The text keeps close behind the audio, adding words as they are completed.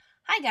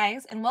Hi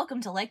guys, and welcome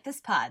to Like This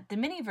Pod, the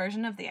mini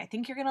version of the I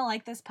Think You're Gonna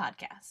Like This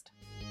podcast.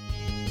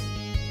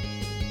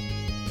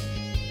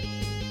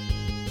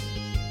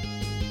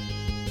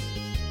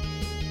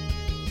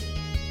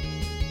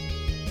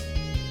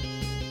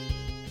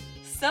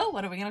 So,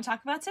 what are we going to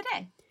talk about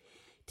today?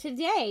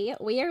 Today,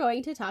 we are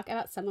going to talk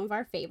about some of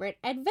our favorite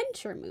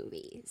adventure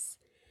movies.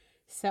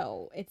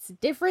 So, it's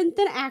different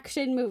than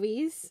action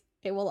movies.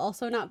 It will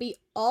also not be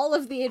all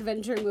of the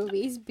adventure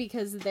movies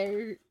because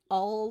they're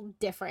all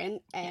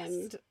different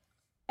and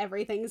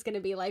everything's going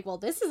to be like, well,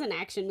 this is an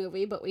action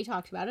movie, but we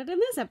talked about it in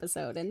this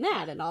episode and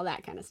that and all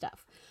that kind of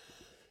stuff.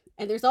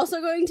 And there's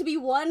also going to be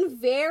one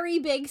very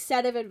big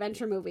set of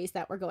adventure movies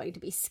that we're going to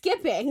be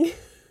skipping.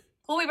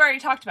 Well, we've already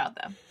talked about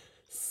them.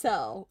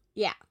 So,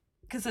 yeah.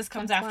 Because this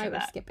comes That's after why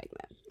that. We're skipping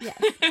them. Yes.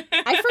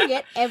 I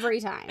forget every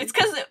time. It's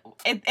because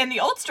in the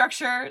old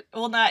structure,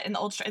 well, not in the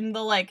old in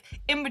the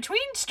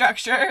in-between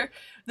structure,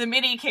 the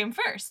mini came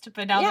first,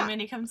 but now the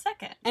mini comes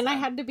second. And I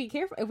had to be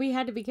careful. We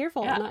had to be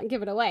careful and not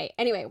give it away.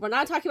 Anyway, we're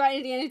not talking about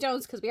Indiana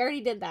Jones because we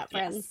already did that,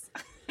 friends.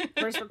 Yes.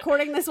 We're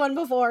recording this one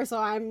before, so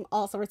I'm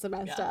all sorts of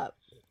messed up.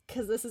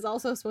 Because this is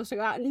also supposed to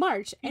go out in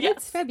March, and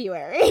it's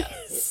February.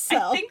 So.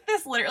 I think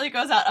this literally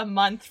goes out a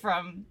month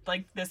from,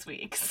 this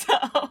week, so.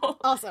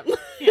 Awesome.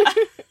 Yeah.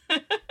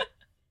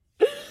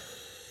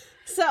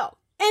 So,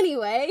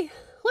 anyway,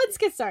 let's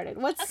get started.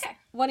 What's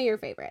one of your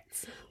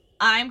favorites?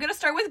 I'm going to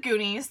start with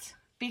Goonies,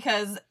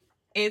 because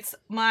it's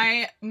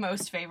my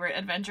most favorite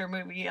adventure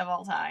movie of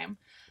all time.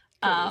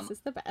 Goonies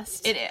is the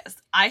best. It is.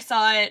 I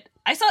saw it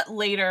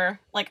later.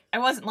 I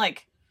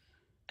wasn't,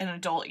 an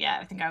adult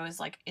yet. I think I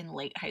was in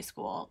late high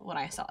school when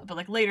I saw it,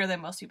 but later than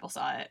most people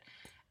saw it,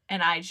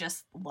 and I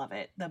just love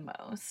it the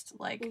most.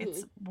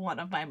 It's one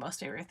of my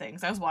most favorite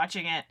things. I was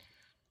watching it,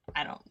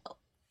 I don't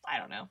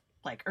know,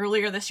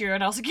 earlier this year,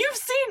 and I was like, "You've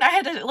seen?" I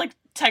had to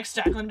text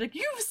Jacqueline, like,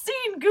 "You've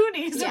seen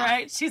Goonies,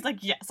 right?" She's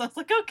like, "Yes." I was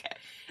like, "Okay,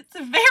 it's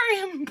very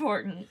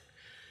important."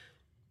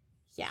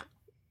 Yeah,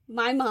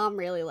 my mom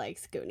really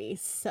likes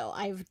Goonies, so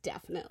I've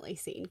definitely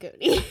seen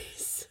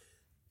Goonies.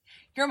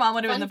 Your mom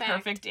would have been the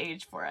perfect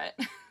age for it.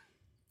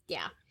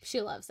 Yeah,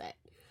 she loves it.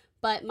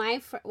 But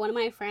one of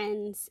my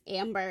friends,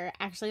 Amber,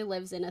 actually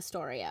lives in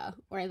Astoria,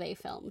 where they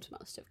filmed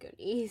most of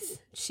Goonies.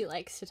 She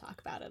likes to talk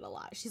about it a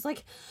lot. She's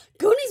like,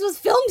 "Goonies was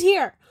filmed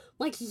here!" I'm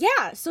like,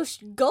 yeah, so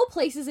go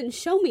places and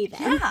show me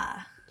them.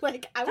 Yeah.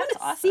 I want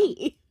to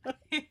see.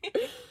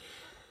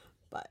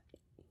 But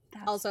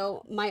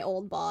also, my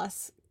old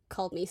boss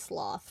called me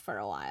sloth for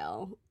a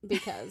while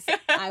because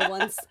I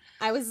was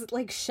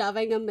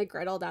shoving a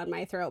McGriddle down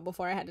my throat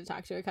before I had to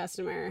talk to a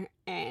customer,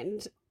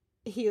 and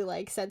he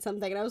said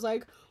something and I was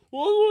like,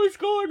 what's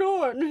going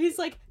on? And he's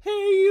like, "Hey,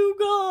 you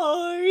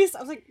guys."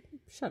 I was like,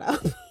 "Shut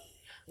up."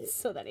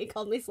 So then he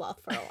called me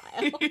sloth for a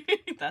while.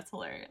 That's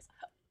hilarious.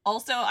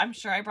 Also, I'm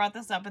sure I brought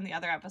this up in the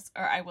other episode,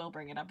 or I will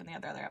bring it up in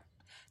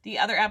the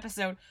other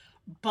episode,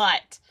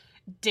 but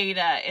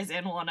Data is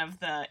in one of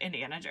the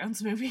Indiana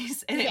Jones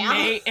movies, and it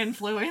may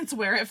influence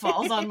where it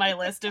falls on my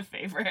list of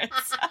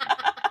favorites.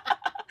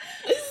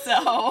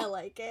 I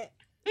like it.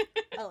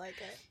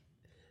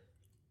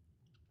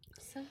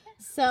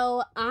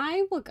 So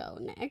I will go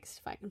next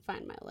if I can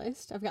find my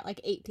list. I've got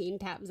 18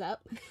 tabs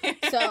up.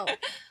 So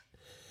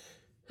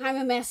I'm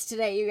a mess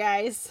today, you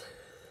guys.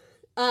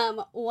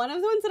 One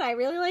of the ones that I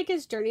really like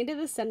is Journey to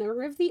the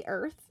Center of the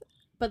Earth,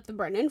 but the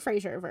Brendan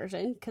Fraser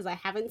version, because I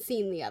haven't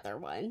seen the other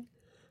one.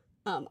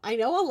 I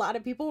know a lot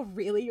of people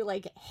really,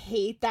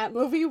 hate that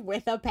movie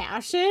with a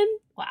passion.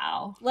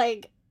 Wow.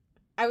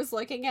 I was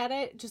looking at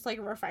it, just,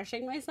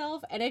 refreshing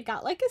myself, and it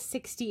got, a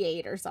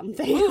 68 or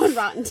something on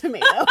Rotten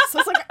Tomatoes. So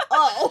I was like,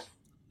 oh,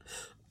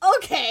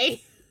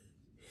 okay.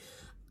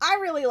 I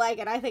really like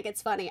it. I think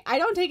it's funny. I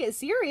don't take it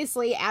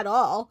seriously at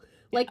all.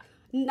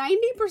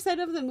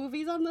 90% of the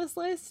movies on this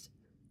list,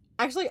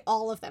 actually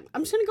all of them.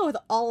 I'm just going to go with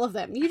all of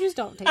them. You just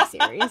don't take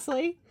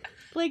seriously.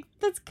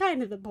 That's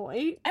kind of the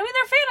point. I mean,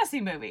 they're fantasy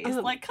movies.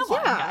 Come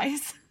on,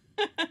 guys.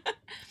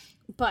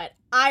 But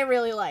I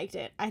really liked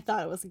it. I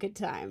thought it was a good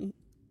time.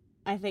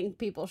 I think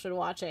people should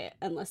watch it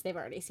unless they've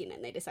already seen it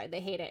and they decide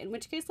they hate it. In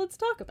which case, let's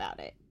talk about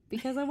it.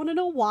 Because I want to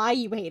know why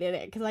you hated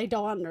it, because I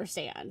don't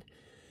understand.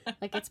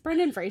 It's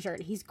Brendan Fraser,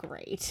 and he's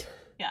great.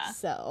 Yeah.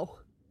 So,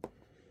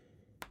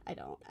 I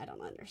don't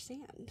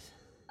understand.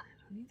 I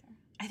don't either.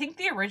 I think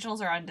the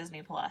originals are on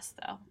Disney Plus,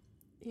 though.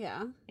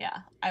 Yeah.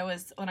 Yeah.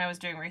 When I was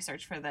doing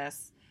research for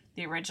this,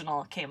 the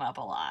original came up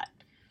a lot.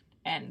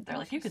 And they're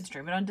like, you can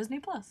stream it on Disney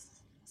Plus.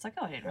 It's like,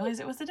 oh, I didn't realize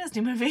it was a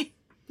Disney movie.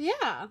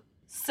 Yeah.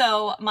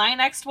 So my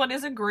next one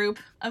is a group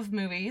of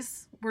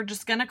movies. We're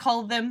just going to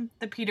call them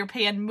the Peter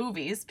Pan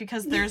movies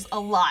because there's a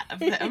lot of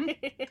them.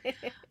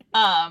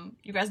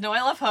 You guys know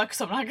I love Hook,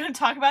 so I'm not going to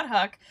talk about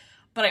Hook.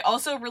 But I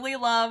also really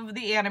love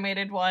the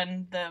animated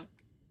one, the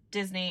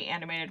Disney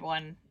animated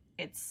one.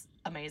 It's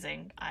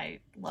amazing. I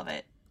love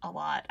it a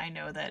lot. I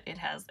know that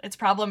it's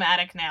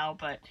problematic now,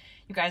 but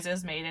you guys, it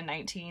was made in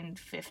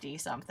 1950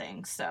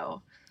 something,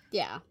 so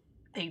yeah,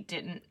 they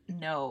didn't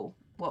know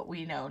what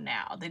we know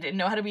now. They didn't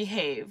know how to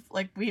behave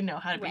like we know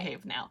how to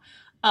behave now.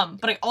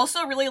 But I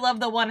also really love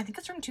the one, I think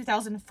it's from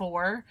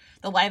 2004,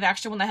 the live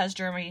action one that has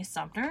Jeremy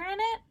Sumner in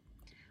it.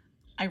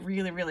 I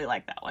really, really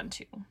like that one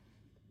too.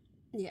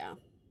 Yeah.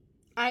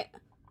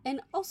 And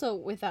also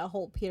with that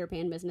whole Peter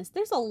Pan business,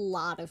 there's a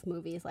lot of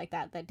movies like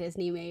that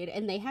Disney made,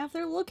 and they have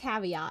their little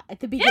caveat at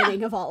the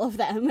beginning of all of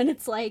them, and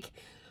it's like,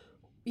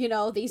 you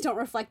know, these don't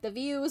reflect the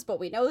views, but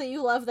we know that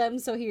you love them,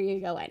 so here you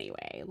go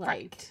anyway. Like,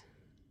 Right.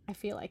 I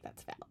feel like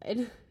that's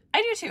valid.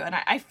 I do too, and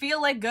I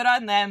feel like good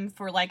on them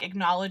for like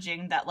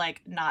acknowledging that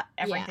like not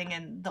everything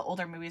in the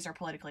older movies are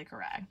politically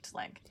correct.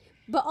 Like,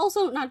 but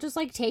also not just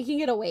like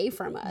taking it away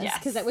from us,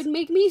 because Yes. that would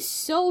make me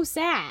so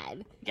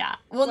sad. yeah.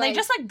 Well, they Like-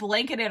 just like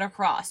blanket it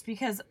across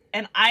because,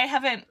 and I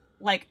haven't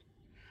like,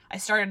 I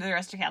started the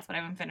Aristocats, but I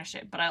haven't finished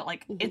it. But I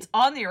like, it's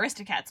on the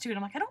Aristocats too, and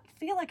I'm like, I don't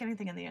feel like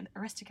anything in the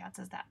Aristocats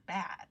is that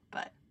bad,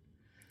 but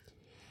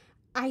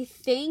I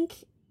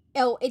think,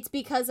 oh, it's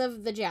because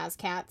of the Jazz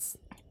Cats,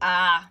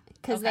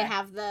 because they okay.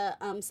 have the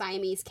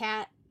Siamese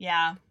cat,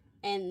 yeah,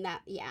 and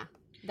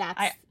that's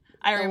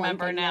I the one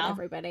remember thing that now.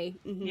 everybody,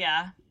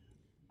 Yeah,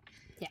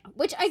 yeah,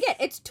 which I get,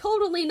 it's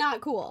totally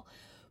not cool,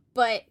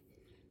 but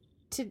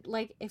to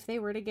like, if they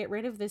were to get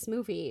rid of this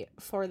movie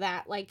for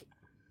that like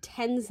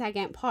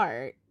 10-second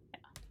part,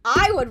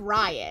 I would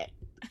riot.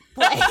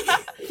 Like,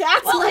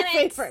 that's Well, my and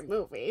it's- favorite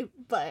movie,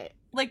 but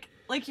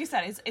like you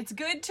said, it's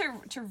good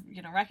to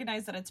you know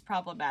recognize that it's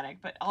problematic,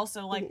 but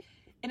also like,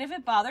 and if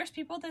it bothers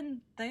people,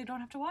 then they don't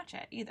have to watch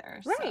it either.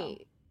 So.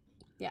 right,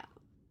 yeah,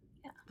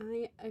 Yeah.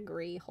 I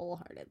agree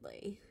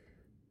wholeheartedly.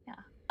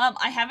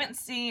 I haven't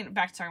seen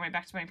back to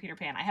my Peter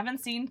Pan. I haven't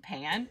seen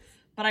Pan,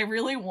 but I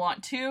really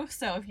want to.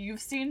 So if you've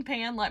seen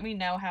Pan, let me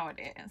know how it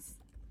is.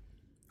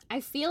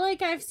 I feel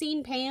like I've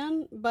seen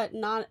Pan, but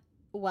not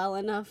well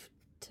enough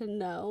to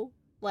know.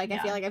 Like, I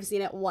Yeah. feel like I've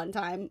seen it one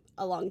time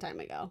a long time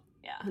ago,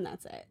 Yeah. and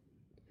that's it.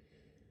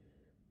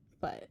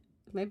 But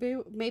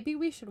maybe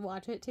we should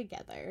watch it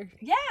together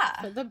for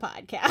Yeah. the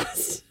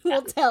podcast.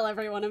 We'll tell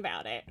everyone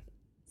about it.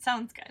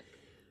 Sounds good.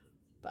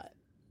 But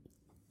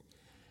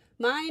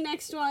my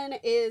next one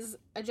is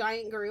a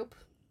giant group,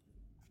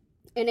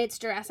 and it's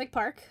Jurassic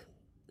Park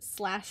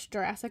 /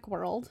 Jurassic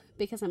World,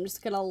 because I'm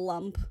just gonna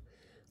lump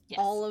Yes.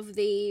 all of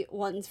the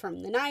ones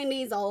from the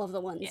 90s, all of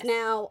the ones Yes.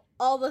 now,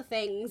 all the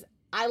things.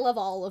 I love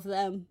all of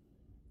them.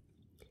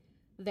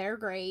 They're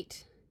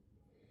great.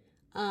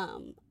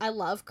 I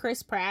love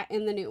Chris Pratt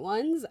in the new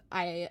ones.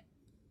 I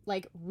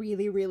like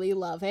really, really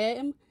love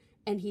him,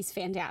 and he's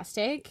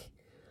fantastic.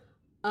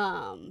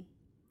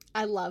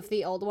 I love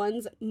the old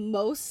ones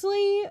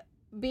mostly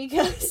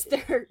because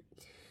they're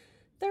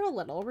a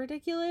little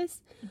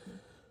ridiculous.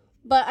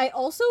 But I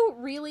also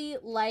really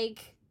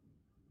like,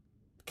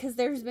 because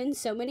there's been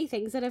so many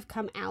things that have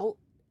come out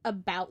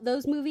about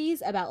those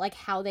movies, about like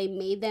how they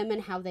made them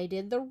and how they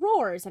did the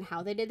roars and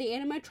how they did the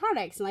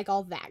animatronics and like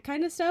all that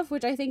kind of stuff,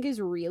 which I think is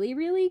really,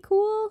 really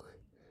cool.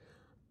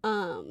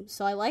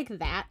 So I like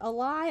that a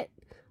lot.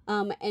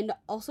 And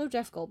also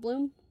Jeff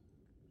Goldblum.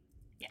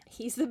 Yeah.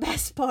 He's the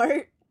best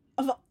part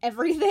of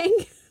everything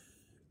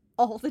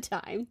all the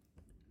time.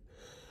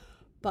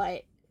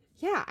 But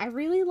yeah, I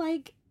really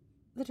like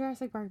the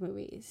Jurassic Park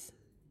movies.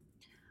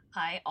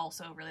 I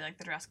also really like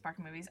the Jurassic Park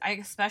movies. I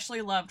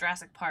especially love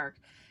Jurassic Park.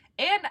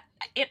 And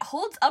it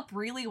holds up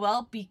really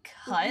well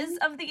because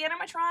of the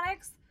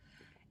animatronics.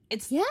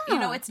 It's you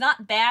know, it's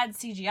not bad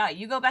CGI.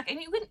 You go back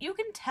and you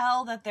can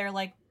tell that they're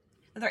like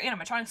they're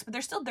animatronics,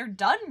 but they're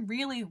done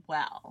really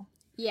well.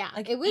 Yeah,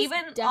 Like it was even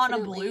on a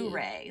definitely-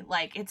 Blu-ray,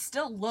 like it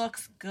still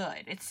looks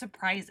good. It's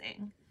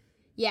surprising.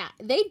 Yeah,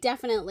 they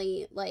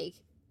definitely like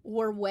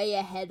were way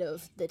ahead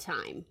of the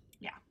time.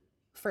 Yeah.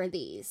 For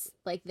these.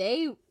 Like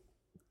they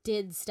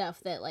did stuff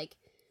that like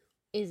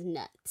is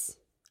nuts,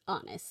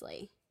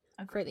 honestly,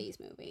 for these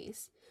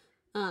movies.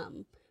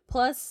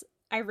 Plus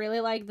I really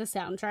like the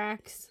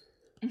soundtracks.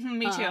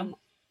 Me too.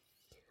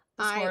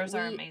 The scores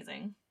are we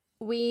amazing.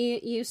 We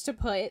used to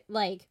put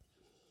like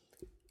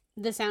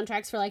the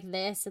soundtracks for like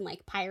this and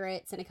like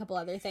Pirates and a couple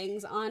other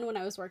things on when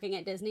I was working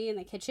at Disney in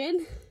the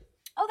kitchen.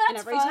 Oh, And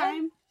that's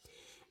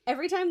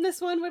every time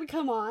this one would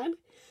come on,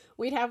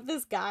 we'd have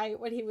this guy,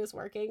 when he was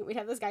working, we'd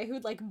have this guy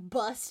who'd like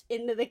bust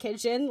into the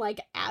kitchen like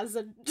as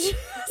a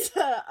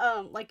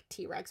like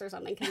T-Rex or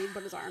something, because he'd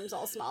put his arms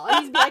all small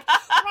and he'd be like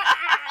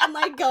 "Rah!" and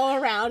like go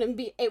around and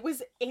it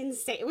was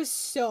insane. It was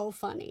so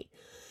funny.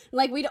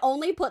 Like we'd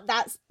only put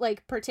that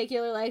like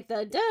particular like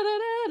the da da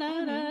da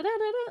da da da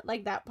da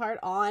like that part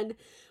on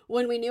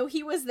when we knew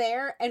he was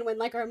there, and when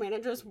like our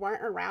managers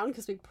weren't around,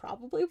 because we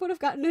probably would have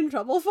gotten in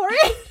trouble for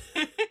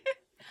it.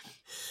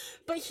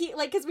 But he,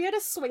 like, because we had a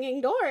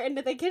swinging door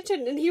into the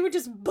kitchen, and he would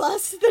just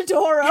bust the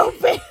door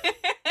open.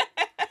 And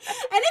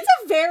it's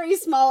a very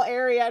small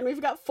area, and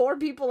we've got 4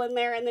 people in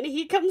there, and then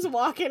he comes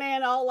walking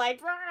in all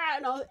like, "Rah!"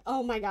 And all,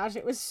 oh my gosh,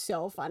 it was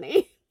so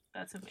funny.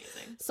 That's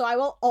amazing. So I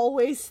will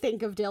always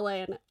think of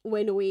Dylan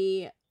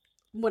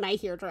when I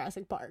hear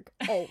Jurassic Park.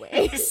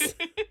 Always.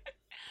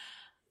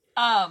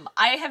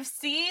 I have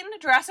seen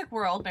Jurassic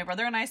World. My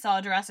brother and I saw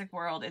Jurassic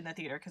World in the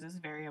theater because it's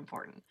very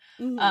important.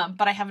 Mhm.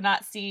 But I have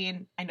not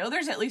seen. I know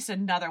there's at least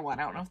another one.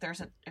 I don't know if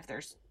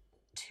there's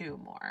 2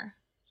 more.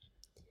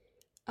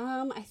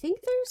 I think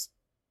there's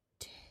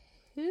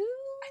 2.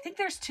 I think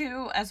there's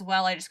 2 as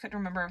well. I just couldn't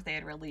remember if they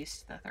had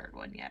released the 3rd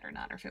one yet or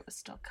not, or if it was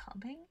still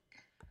coming.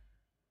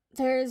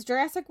 There's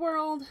Jurassic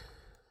World,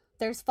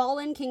 there's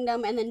Fallen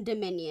Kingdom, and then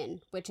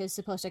Dominion, which is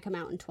supposed to come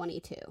out in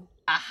 22.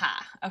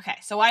 Aha. Okay,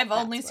 so I've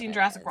That's only what seen it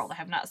Jurassic is. World. I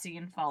have not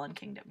seen Fallen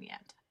Kingdom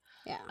yet.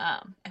 Yeah.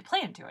 I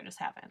plan to. I just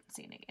haven't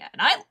seen it yet.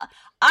 And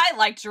I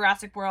liked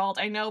Jurassic World.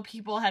 I know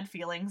people had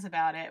feelings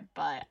about it,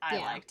 but I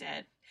liked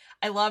it.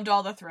 I loved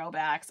all the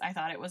throwbacks. I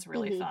thought it was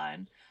really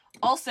fun.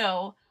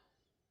 Also,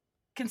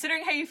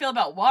 considering how you feel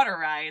about water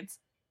rides,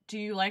 do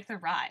you like the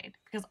ride?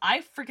 Because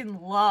I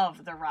freaking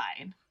love the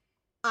ride.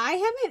 I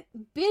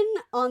haven't been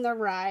on the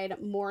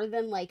ride more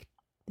than like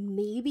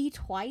maybe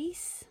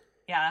twice.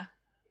 Yeah.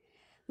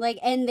 Like,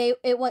 and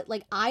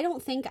I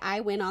don't think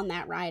I went on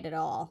that ride at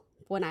all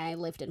when I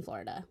lived in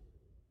Florida.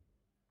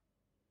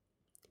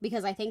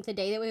 Because I think the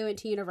day that we went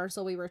to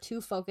Universal, we were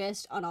too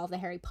focused on all the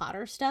Harry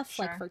Potter stuff,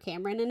 like for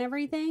Cameron and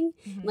everything.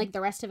 Mm-hmm. Like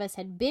the rest of us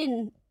had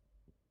been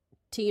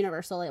to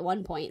Universal at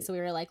one point. So we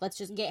were like, let's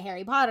just get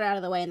Harry Potter out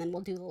of the way and then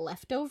we'll do the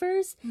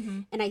leftovers. Mm-hmm.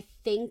 And I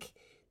think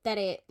that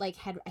it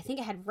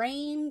had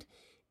rained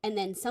and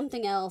then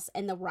something else,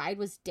 and the ride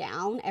was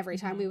down every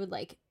time we would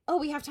like, oh,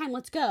 we have time,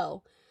 let's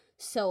go.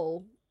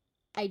 So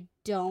I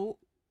don't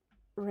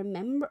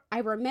remember. I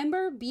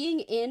remember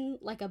being in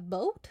like a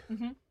boat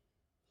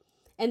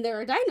and there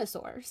are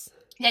dinosaurs.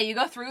 Yeah, you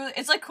go through.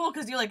 It's like cool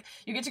because you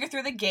get to go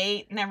through the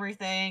gate and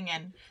everything,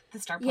 and they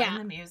start playing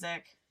the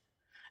music,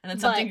 and then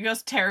something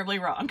goes terribly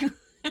wrong.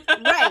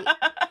 Right.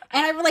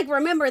 And I like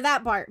remember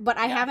that part, but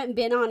I haven't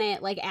been on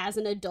it like as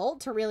an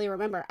adult to really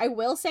remember. I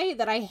will say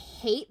that I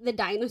hate the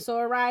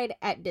dinosaur ride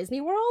at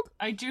Disney World.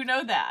 I do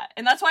know that.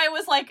 And that's why I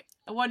was like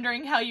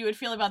wondering how you would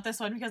feel about this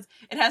one, because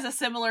it has a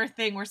similar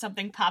thing where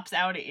something pops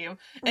out at you.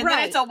 And then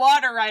it's a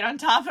water ride on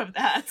top of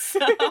that. So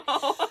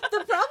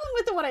the problem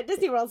with the one at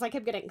Disney World is I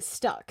kept getting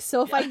stuck.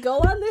 So if I go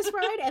on this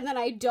ride and then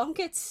I don't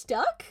get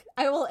stuck,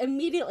 I will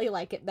immediately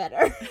like it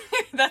better.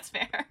 That's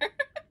fair.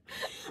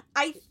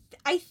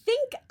 I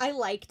think I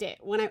liked it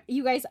when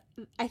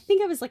I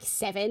think I was like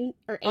 7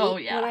 or 8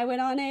 when I went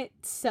on it.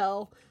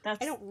 So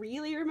I don't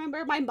really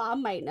remember. My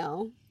mom might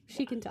know.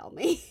 She can tell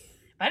me.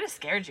 Might have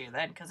scared you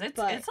then, because it's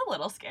a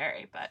little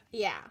scary, but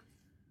yeah.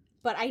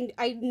 But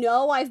I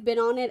know I've been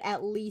on it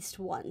at least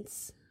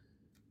once.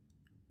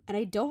 And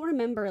I don't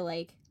remember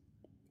like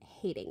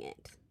hating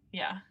it.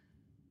 Yeah.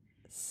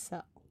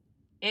 So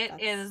it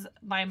is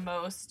my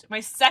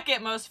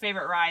second most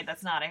favorite ride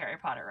that's not a Harry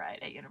Potter ride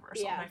at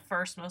Universal. Yeah. My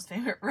first most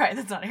favorite ride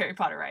that's not a Harry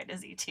Potter ride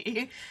is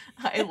E.T.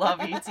 I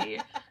love E.T.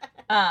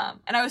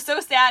 And I was so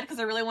sad because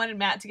I really wanted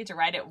Matt to get to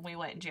ride it when we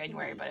went in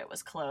January, but it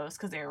was closed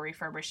because they were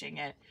refurbishing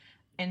it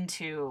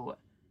into...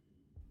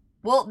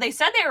 Well, they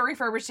said they were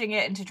refurbishing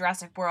it into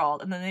Jurassic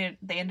World, and then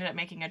they ended up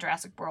making a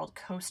Jurassic World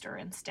coaster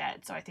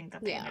instead. So I think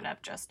that they ended up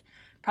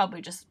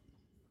probably just,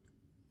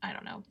 I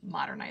don't know,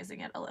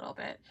 modernizing it a little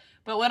bit.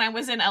 But when I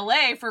was in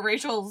LA for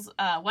Rachel's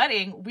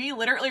wedding, we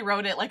literally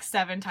rode it like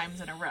 7 times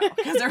in a row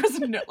because there was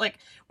no, like,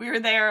 we were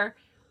there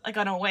like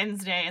on a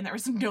Wednesday and there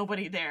was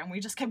nobody there, and we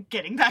just kept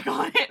getting back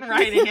on it and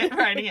riding it,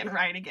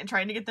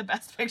 trying to get the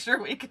best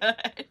picture we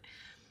could.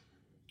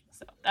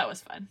 So that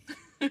was fun.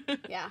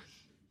 Yeah.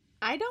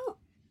 I don't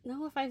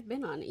know if I've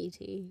been on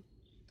E.T.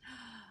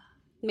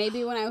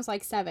 Maybe when I was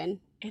like 7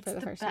 for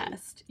the first time.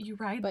 You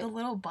ride the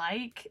little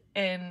bike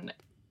and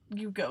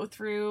you go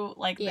through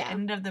like the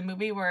end of the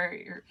movie where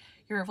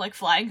you're like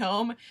flying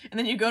home, and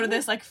then you go to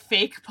this like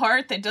fake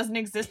part that doesn't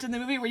exist in the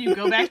movie where you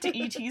go back to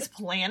E.T.'s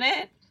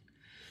planet,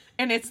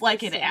 and it's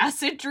like an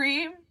acid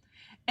dream,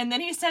 and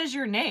then he says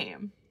your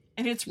name,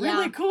 and it's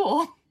really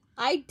cool.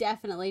 I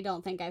definitely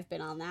don't think I've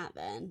been on that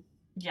then.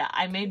 Yeah,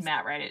 I made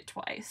Matt ride it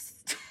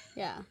twice.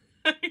 Yeah.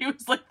 He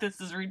was like, this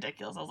is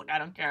ridiculous. I was like, I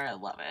don't care, I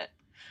love it.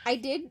 I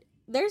did.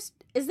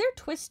 Is there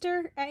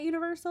Twister at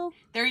Universal?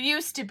 There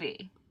used to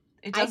be.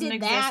 It doesn't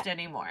exist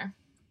anymore.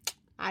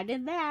 I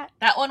did that.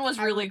 That one was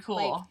really cool.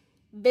 Like,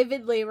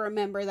 vividly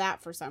remember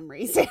that for some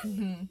reason.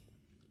 Mm-hmm.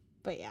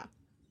 But yeah.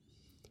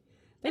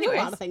 There's a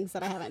lot of things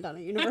that I haven't done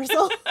at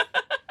Universal.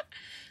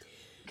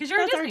 Because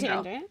you're a Disney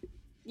girl.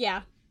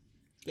 Yeah.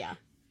 Yeah.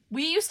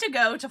 We used to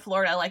go to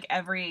Florida like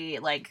every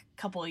like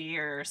couple of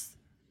years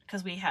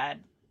because we had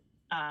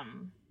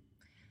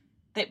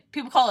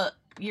people call it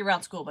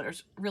year-round school, but it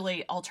was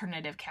really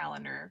alternative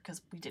calendar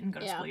because we didn't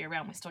go to school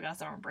year-round. We still got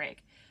summer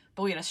break.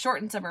 But we had a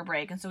shortened summer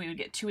break, and so we would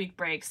get 2-week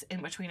breaks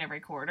in between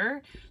every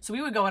quarter. So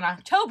we would go in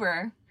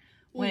October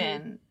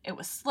when it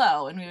was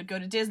slow, and we would go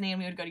to Disney and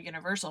we would go to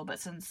Universal. But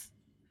since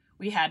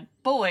we had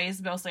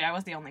boys, mostly I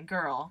was the only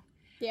girl,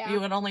 we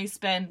would only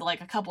spend like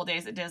a couple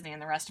days at Disney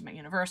and the rest of them at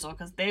Universal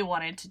because they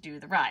wanted to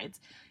do the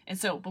rides. And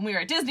so when we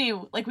were at Disney,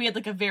 like we had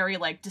like a very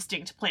like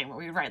distinct plan where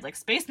we would ride like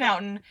Space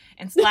Mountain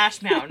and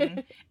Splash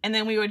Mountain, and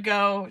then we would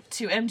go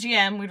to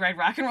MGM, we'd ride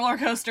Rock and Roller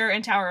Coaster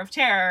and Tower of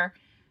Terror,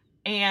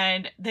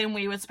 and then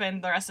we would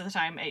spend the rest of the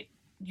time at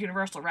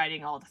Universal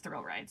riding all the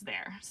thrill rides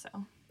there.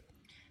 So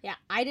yeah,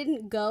 I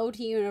didn't go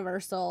to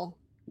Universal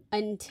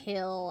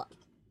until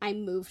I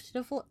moved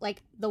to Florida.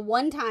 Like, the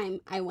one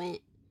time I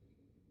went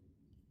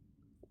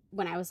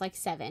when I was like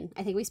 7,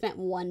 I think we spent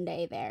one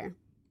day there.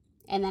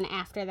 And then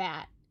after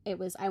that, I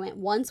went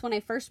once when I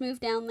first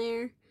moved down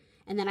there.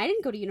 And then I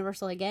didn't go to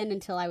Universal again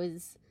until I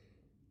was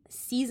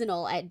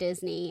seasonal at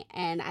Disney.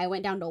 And I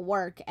went down to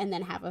work and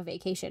then have a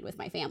vacation with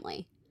my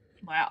family.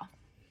 Wow.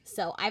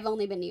 So I've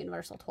only been to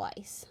Universal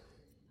twice.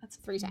 That's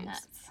 3 times.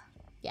 Nuts.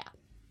 Yeah.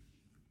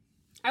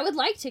 I would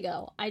like to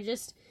go. I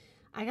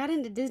got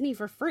into Disney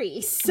for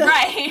free. So.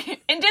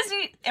 Right. And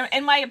Disney,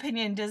 in my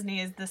opinion, Disney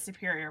is the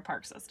superior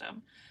park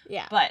system.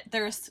 Yeah. But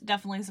there's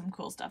definitely some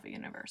cool stuff at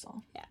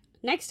Universal. Yeah.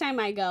 Next time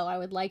I go, I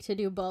would like to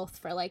do both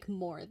for like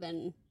more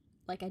than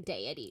like a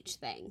day at each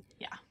thing.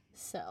 Yeah.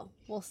 So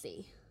we'll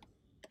see.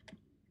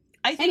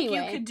 I think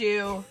Anyway.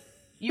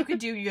 you could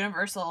do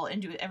Universal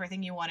and do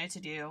everything you wanted to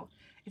do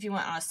if you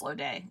went on a slow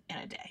day in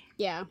a day.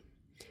 Yeah.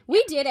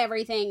 We did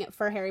everything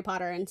for Harry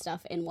Potter and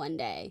stuff in one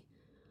day.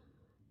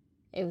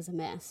 It was a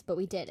mess, but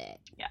we did it.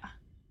 Yeah.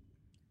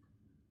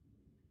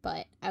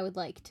 But I would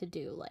like to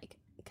do like,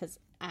 because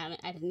I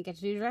didn't get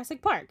to do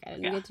Jurassic Park. I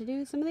didn't get to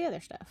do some of the other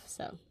stuff.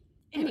 So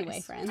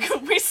anyway, friends.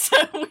 we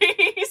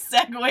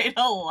segued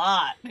a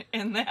lot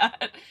in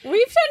that.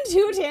 We've done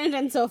 2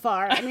 tangents so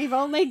far, and we've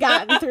only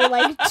gotten through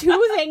like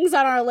 2 things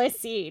on our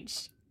list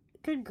each.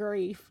 Good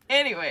grief.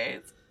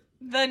 Anyways,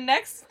 the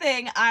next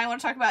thing I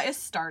want to talk about is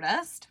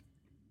Stardust.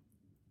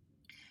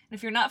 And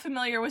if you're not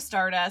familiar with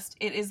Stardust,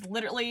 it is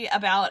literally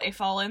about a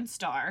fallen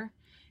star,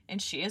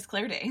 and she is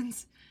Claire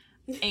Danes.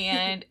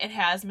 And it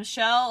has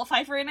Michelle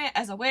Pfeiffer in it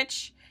as a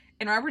witch,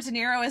 and Robert De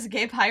Niro as a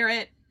gay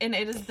pirate, and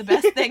it is the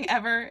best thing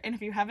ever, and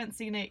if you haven't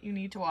seen it, you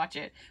need to watch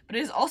it. But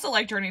it is also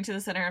like Journey to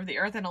the Center of the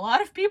Earth, and a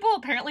lot of people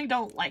apparently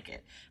don't like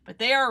it. But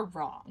they are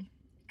wrong,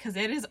 because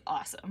it is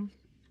awesome.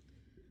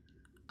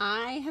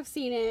 I have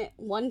seen it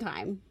one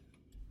time,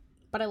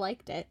 but I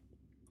liked it.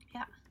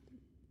 Yeah.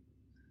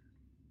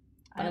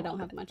 But I don't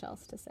have much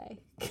else to say.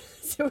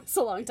 So it was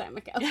a long time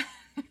ago.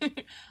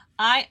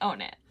 I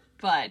own it,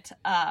 but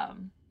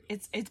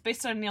it's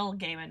based on a Neil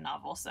Gaiman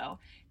novel, so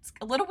it's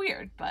a little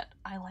weird, but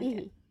I like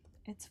it.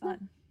 It's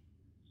fun.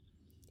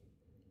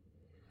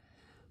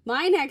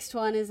 My next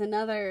one is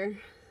another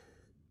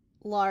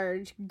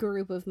large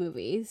group of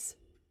movies.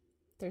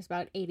 There's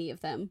about 80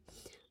 of them.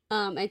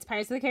 It's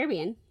Pirates of the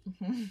Caribbean,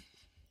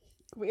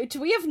 which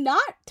we have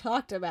not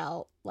talked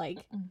about,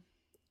 like,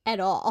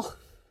 at all.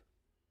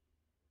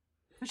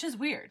 Which is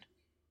weird.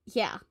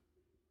 Yeah.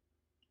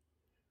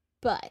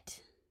 But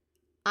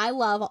I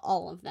love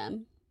all of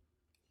them.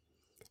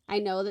 I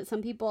know that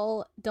some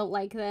people don't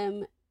like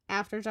them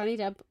after Johnny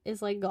Depp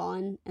is, like,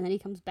 gone, and then he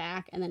comes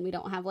back, and then we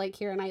don't have, like,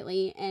 Keira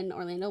Knightley and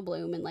Orlando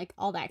Bloom and, like,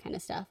 all that kind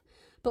of stuff.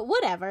 But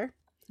whatever.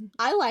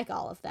 I like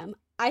all of them.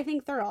 I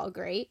think they're all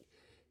great.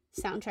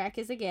 Soundtrack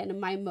is, again,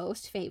 my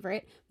most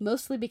favorite,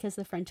 mostly because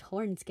the French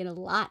horns get a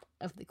lot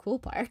of the cool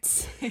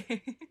parts.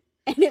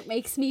 And it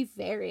makes me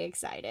very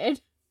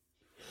excited.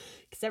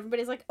 Because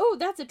everybody's like, oh,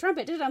 that's a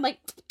trumpet. And I'm like,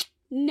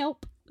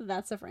 nope,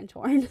 that's a French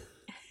horn.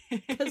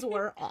 Because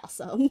we're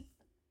awesome.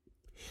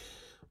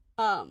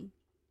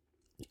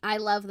 I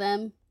love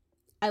them.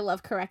 I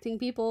love correcting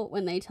people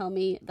when they tell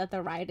me that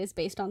the ride is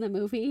based on the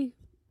movie.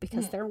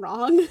 Because they're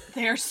wrong.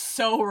 They're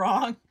so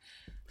wrong.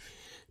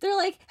 They're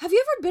like, have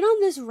you ever been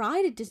on this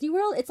ride at Disney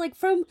World? It's like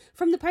from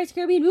the Pirates of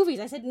the Caribbean movies.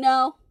 I said,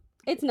 no,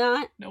 it's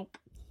not. Nope.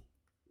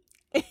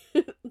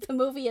 The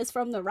movie is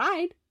from the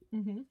ride.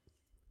 Mm-hmm.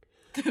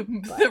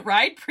 The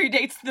ride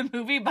predates the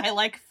movie by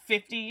like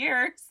 50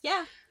 years.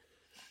 Yeah.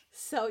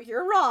 So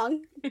you're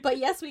wrong. But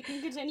yes, we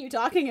can continue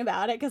talking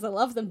about it because I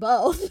love them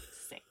both.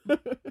 Same.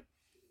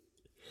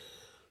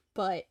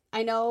 But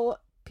I know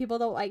people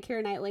don't like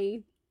Keira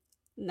Knightley.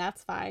 And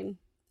that's fine.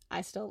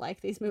 I still like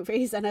these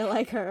movies and I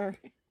like her.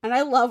 And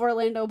I love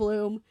Orlando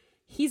Bloom.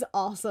 He's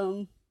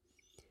awesome.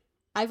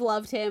 I've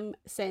loved him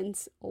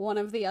since one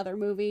of the other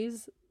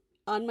movies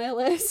on my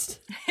list.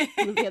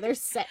 One of the other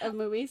set of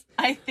movies.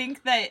 I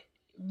think that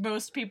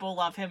most people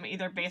love him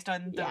either based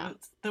on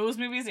those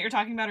movies that you're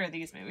talking about or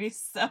these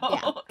movies. So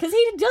yeah, because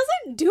he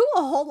doesn't do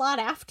a whole lot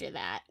after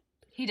that.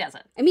 He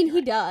doesn't. I mean,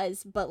 he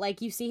does, but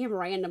like you see him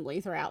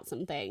randomly throughout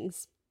some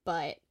things.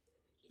 But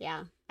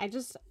yeah,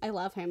 I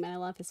love him and I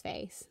love his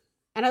face.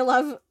 And I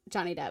love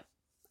Johnny Depp,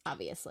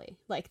 obviously.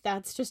 Like,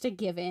 that's just a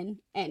given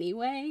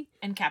anyway.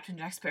 And Captain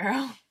Jack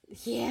Sparrow.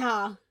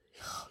 Yeah.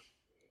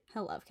 I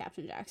love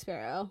Captain Jack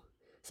Sparrow.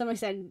 Somebody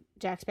said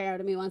Jack Sparrow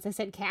to me once. I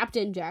said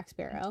Captain Jack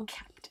Sparrow.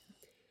 Captain.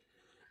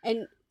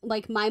 And,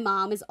 like, my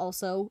mom is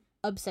also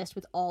obsessed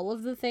with all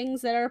of the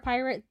things that are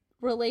pirate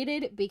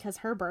related because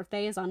her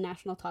birthday is on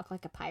National Talk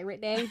Like a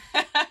Pirate Day.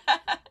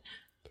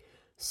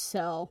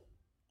 So,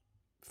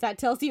 if that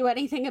tells you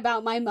anything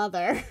about my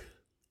mother,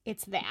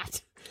 it's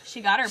that.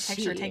 She got her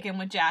picture taken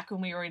with Jack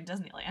when we were in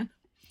Disneyland.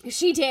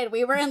 She did.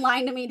 We were in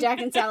line to meet Jack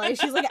and Sally.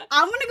 She's like,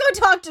 I'm going to go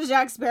talk to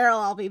Jack Sparrow.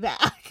 I'll be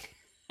back.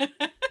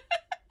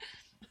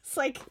 It's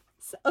like,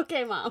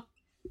 okay, Mom.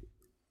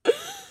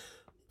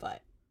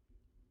 But,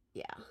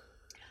 yeah.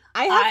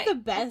 I have the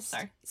best.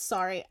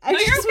 Sorry. I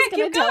just was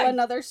going to tell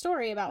another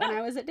story about when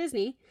I was at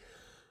Disney.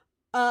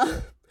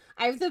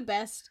 I have the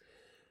best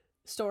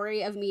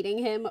story of meeting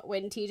him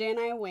when TJ and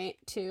I went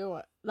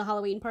to the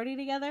Halloween party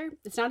together.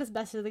 It's not as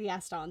best as the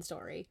Gaston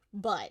story,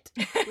 but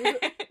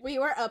we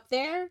were up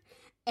there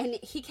and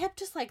he kept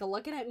just like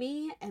looking at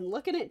me and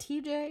looking at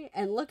TJ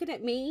and looking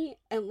at me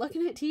and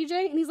looking at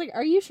TJ, and he's like,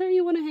 "Are you sure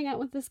you want to hang out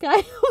with this guy?"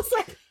 I was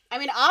like, I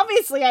mean,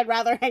 obviously I'd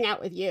rather hang out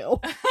with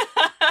you.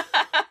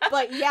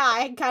 But yeah,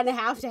 I kind of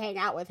have to hang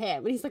out with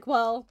him. And he's like,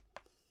 well,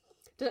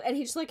 and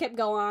he just like kept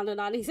going on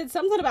and on. He said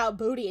something about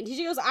booty, and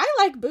TJ goes, "I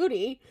like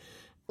booty,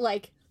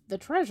 like the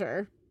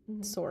treasure,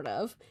 sort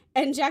of."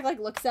 And Jack like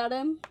looks at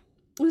him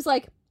and was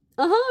like,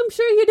 "Uh-huh, I'm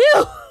sure you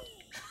do."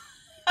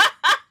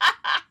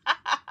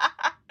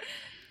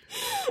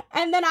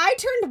 And then I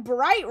turned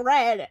bright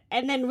red,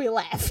 and then we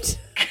left.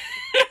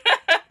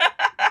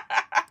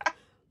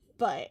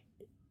 But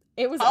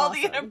it was all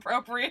awesome. the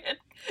inappropriate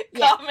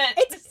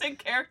comments and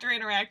character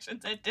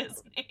interactions at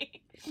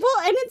Disney. Well,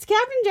 and it's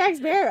Captain Jack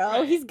Sparrow.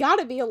 Right. He's got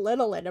to be a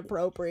little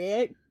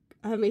inappropriate.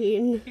 I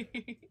mean,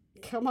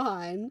 come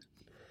on.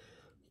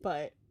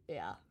 But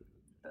yeah,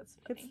 that's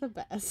funny. It's the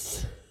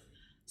best.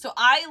 So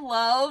I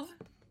love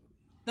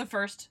the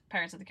first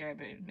Pirates of the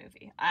Caribbean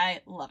movie.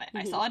 I love it.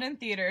 I saw it in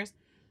theaters.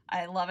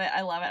 I love it.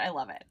 I love it. I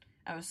love it.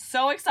 I was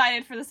so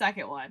excited for the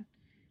second one.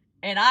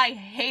 And I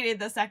hated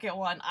the second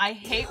one. I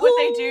hate what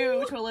they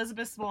do to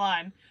Elizabeth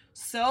Swann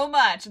so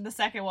much in the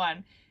second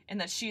one. And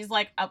that she's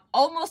like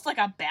almost like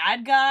a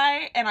bad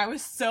guy. And I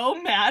was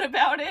so mad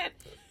about it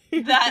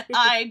that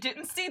I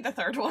didn't see the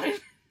third one.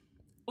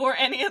 Or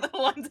any of the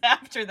ones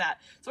after that.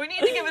 So we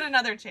need to give it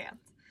another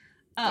chance.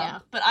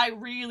 Yeah. But I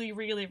really,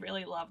 really,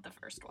 really love the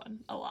first one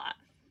a lot.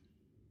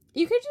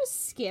 You could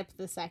just skip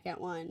the second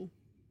one.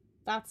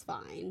 That's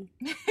fine.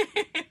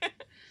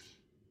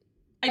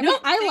 I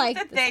don't think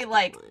that they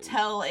like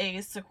tell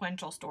a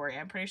sequential story.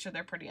 I'm pretty sure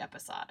they're pretty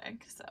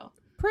episodic. So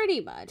pretty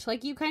much,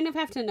 like, you kind of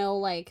have to know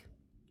like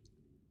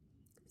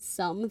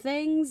some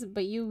things,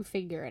 but you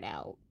figure it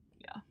out.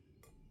 Yeah.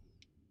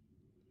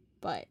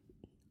 But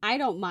I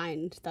don't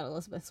mind that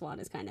Elizabeth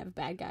Swann is kind of a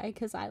bad guy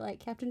because I like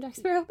Captain Jack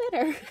Sparrow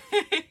better.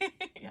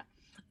 Yeah,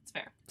 that's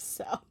fair.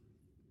 So, I'm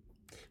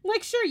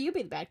like, sure, you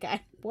be the bad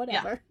guy.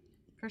 Whatever. Yeah,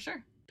 for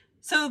sure.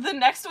 So the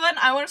next one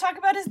I want to talk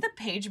about is The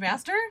Page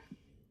Master.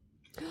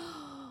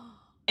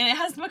 And it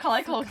has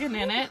Macaulay Culkin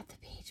in it. The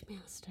Page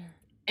Master.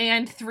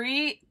 And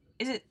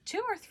is it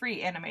 2 or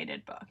 3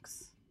 animated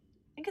books?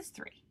 I think it's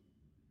 3.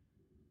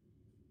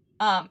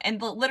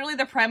 And literally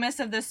the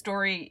premise of this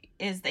story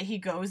is that he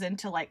goes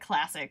into like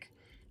classic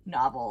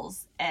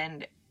novels,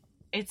 and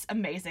it's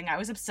amazing. I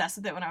was obsessed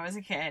with it when I was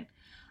a kid.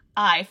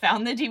 I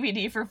found the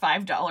DVD for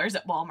 $5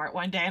 at Walmart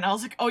one day, and I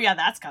was like, oh yeah,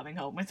 that's coming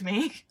home with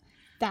me.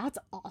 That's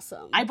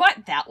awesome. I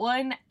bought that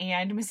one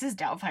and Mrs.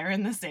 Doubtfire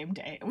in the same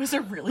day. It was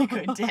a really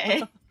good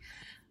day.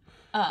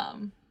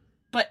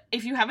 But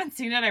if you haven't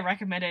seen it, I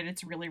recommend it.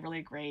 It's really,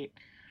 really great.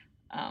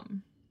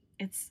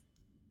 It's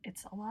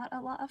a lot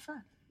of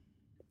fun.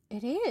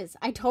 It is.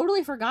 I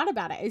totally forgot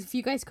about it. If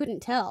you guys couldn't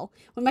tell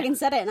when Megan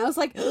said it, and I was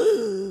like,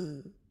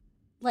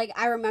 like,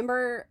 I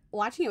remember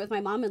watching it with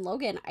my mom and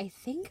Logan. I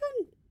think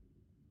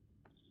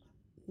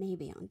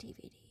maybe on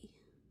DVD,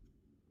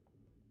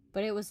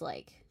 but it was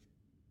like,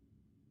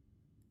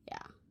 yeah.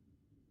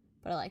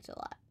 But I liked it a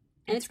lot.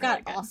 And it's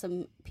got really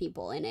awesome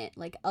people in it.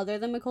 Like, other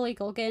than Macaulay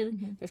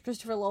Culkin, there's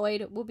Christopher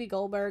Lloyd, Whoopi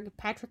Goldberg,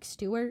 Patrick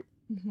Stewart,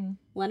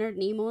 Leonard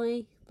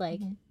Nimoy.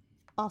 Like,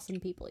 awesome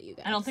people, you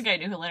guys. I don't think I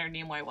knew who Leonard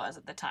Nimoy was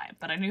at the time,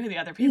 but I knew who the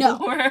other people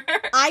were.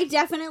 I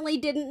definitely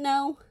didn't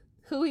know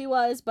who he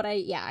was, but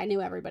I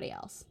knew everybody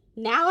else.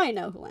 Now I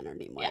know who Leonard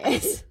Nimoy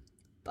is.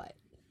 But,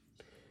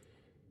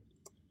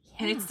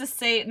 and it's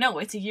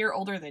it's a year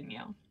older than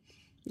you.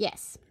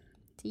 Yes.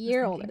 It's a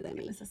year older than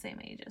me. It's the same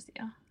age as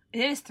you. It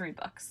is 3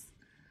 books.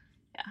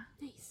 Yeah.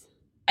 Nice.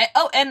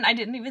 And I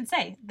didn't even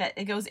say that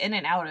it goes in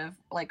and out of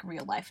like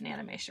real life and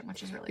animation,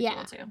 which is really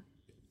cool too.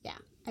 Yeah.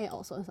 I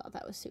also thought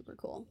that was super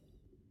cool.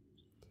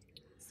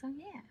 So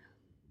yeah.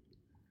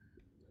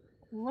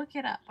 Look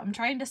it up. I'm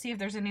trying to see if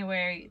there's any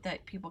way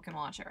that people can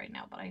watch it right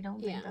now, but I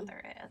don't think that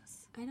there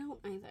is. I don't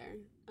either.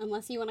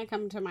 Unless you want to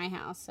come to my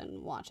house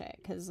and watch it,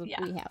 because we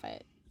have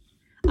it.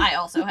 I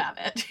also have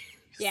it.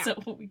 Yeah.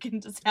 So we can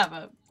just have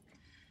a...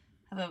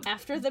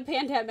 After the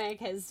pandemic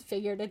has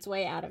figured its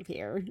way out of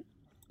here,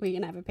 we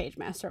can have a Page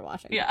Master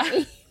watching.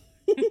 Yeah.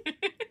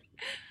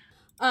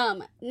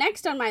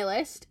 Next on my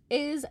list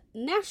is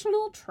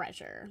National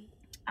Treasure.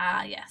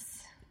 Ah, yes.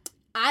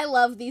 I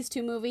love these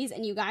 2 movies,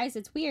 and you guys,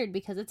 it's weird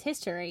because it's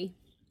history,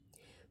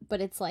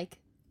 but it's like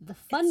the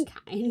fun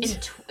kind.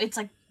 It's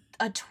like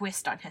a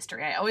twist on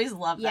history. I always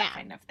love that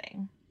kind of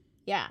thing.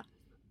 Yeah.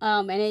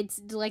 And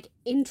it's like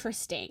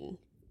interesting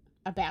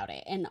about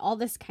it and all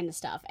this kind of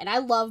stuff. And I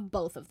love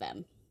both of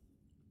them.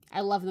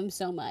 I love them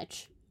so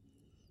much.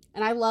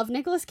 And I love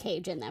Nicolas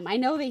Cage in them. I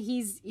know that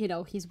he's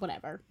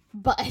whatever,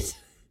 but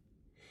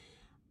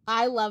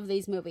I love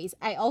these movies.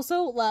 I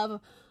also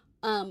love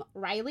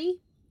Riley,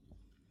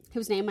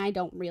 whose name I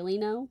don't really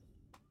know.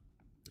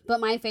 But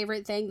my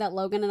favorite thing that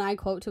Logan and I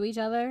quote to each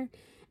other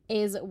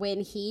is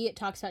when he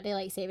talks about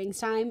daylight savings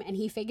time and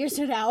he figures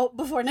it out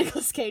before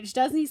Nicolas Cage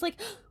does. And he's like,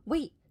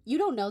 wait, you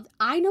don't know.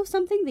 I know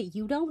something that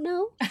you don't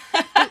know?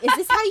 Wait, is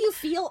this how you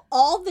feel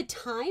all the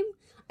time?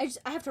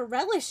 I have to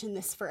relish in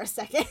this for a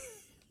second.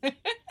 Is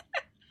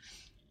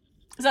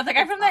that the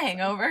guy from The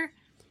Hangover?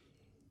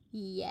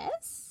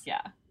 Yes.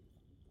 Yeah.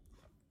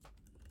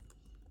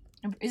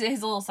 Is it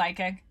his little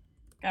sidekick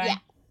guy? Yeah.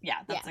 Yeah,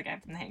 that's the guy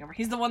from The Hangover.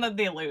 He's the one that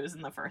they lose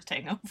in the first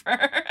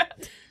Hangover.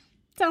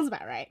 Sounds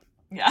about right.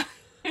 Yeah.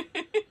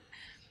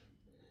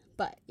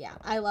 But yeah,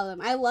 I love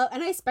them.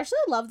 And I especially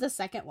love the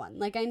second one.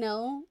 Like, I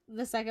know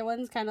the second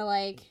one's kind of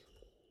like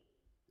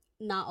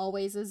not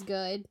always as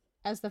good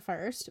as the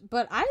first,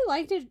 but I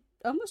liked it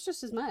almost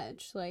just as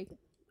much. Like,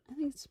 I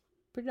think it's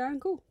pretty darn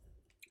cool.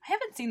 I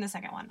haven't seen the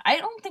second one. I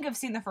don't think I've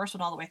seen the first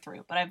one all the way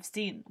through, but I've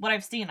seen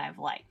I've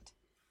liked.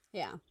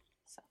 Yeah.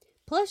 So.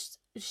 Plus,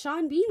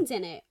 Sean Bean's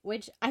in it,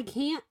 which I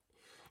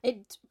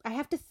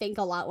have to think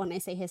a lot when I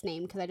say his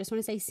name because I just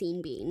want to say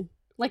Sean Bean.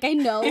 Like, I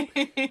know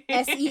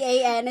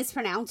Sean is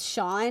pronounced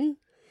Sean,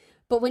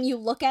 but when you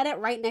look at it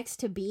right next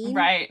to Bean,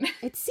 right,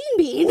 it's Sean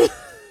Bean.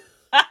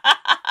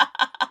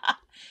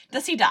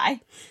 Does he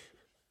die?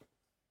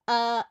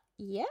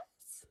 Yes.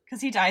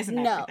 Because he dies in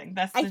everything.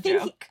 That's the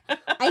joke.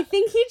 I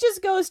think he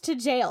just goes to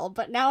jail,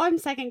 but now I'm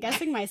second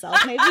guessing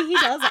myself. Maybe he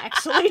does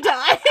actually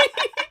die.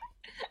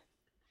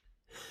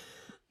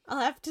 I'll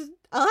have to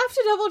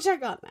double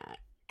check on that.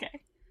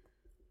 Okay.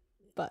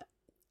 But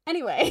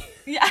anyway.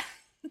 Yeah.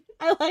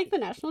 I like the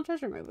National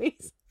Treasure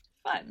movies.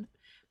 Fun.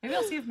 Maybe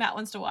I'll see if Matt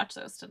wants to watch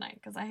those tonight,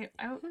 because I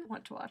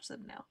want to watch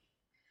them now.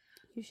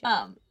 You should.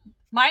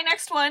 My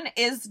next one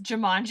is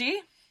Jumanji,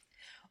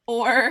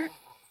 or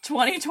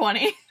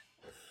 2020.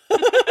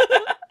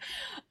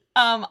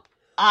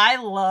 I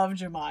love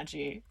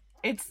Jumanji.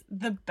 It's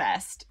the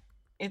best.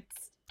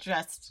 It's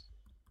just,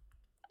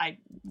 I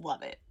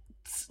love it.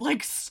 It's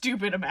like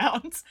stupid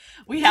amounts.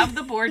 We have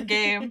the board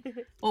game.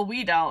 Well,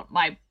 we don't.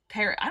 My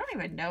parent, I don't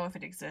even know if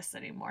it exists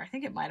anymore. I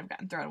think it might have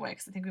gotten thrown away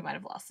because I think we might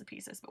have lost the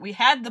pieces. But we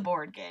had the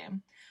board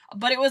game,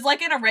 but it was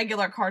like in a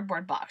regular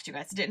cardboard box. You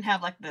guys, it didn't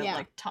have like the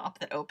like top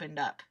that opened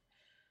up,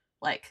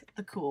 like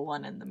the cool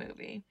one in the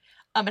movie.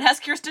 It has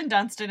Kirsten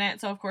Dunst in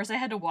it, so of course I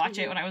had to watch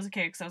it when I was a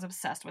kid because I was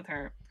obsessed with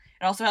her.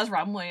 It also has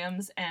Robin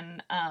Williams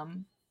and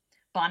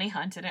Bonnie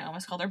Hunt in it. I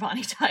almost called her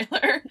Bonnie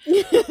Tyler.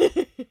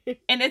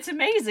 And it's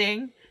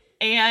amazing,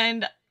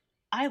 and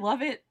I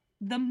love it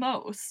the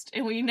most.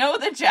 And we know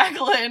that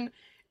Jacqueline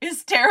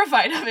is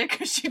terrified of it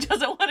because she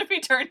doesn't want to be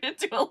turned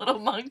into a little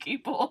monkey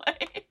boy.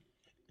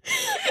 Because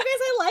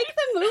I like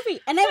the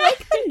movie, and I like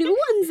the new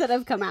ones that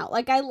have come out.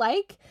 Like, I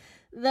like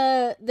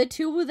the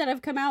two that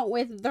have come out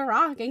with The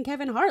Rock and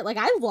Kevin Hart. Like,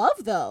 I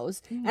love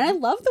those. And I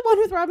love the one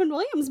with Robin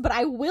Williams, but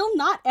I will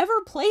not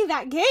ever play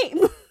that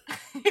game.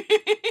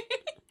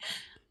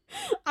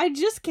 I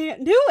just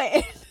can't do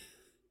it.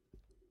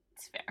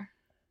 It's fair.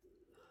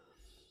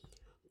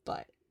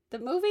 But the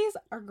movies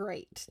are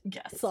great.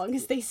 Yes. As long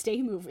as they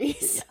stay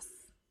movies. Yes.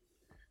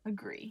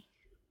 Agree.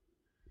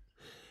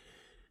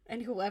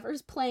 And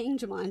whoever's playing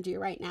Jumanji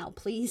right now,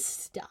 please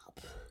stop.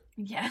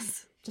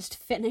 Yes. Just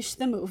finish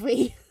the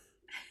movie.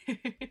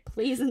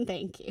 Please and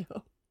thank you.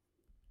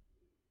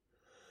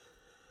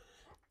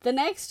 The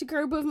next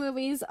group of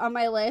movies on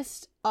my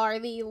list are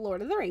the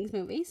Lord of the Rings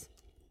movies.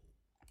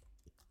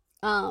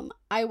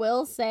 I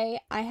will say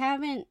I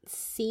haven't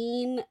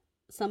seen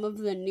some of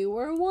the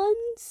newer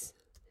ones,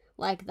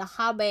 like The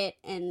Hobbit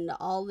and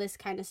all this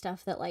kind of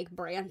stuff that like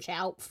branch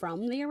out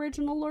from the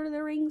original Lord of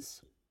the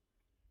Rings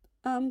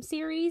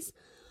series,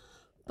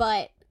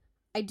 but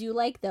I do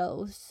like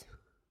those.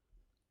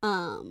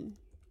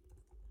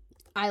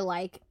 I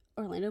like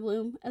Orlando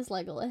Bloom as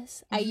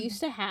Legolas. I used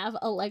to have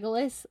a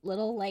Legolas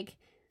little like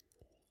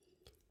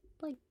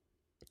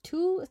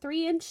 2-3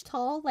 inch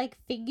tall like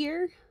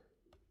figure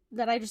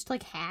that I just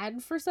like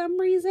had for some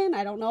reason.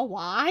 I don't know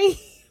why,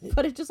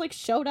 but it just like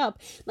showed up.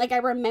 Like, I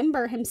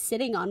remember him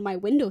sitting on my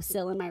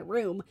windowsill in my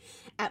room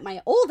at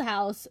my old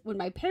house when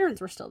my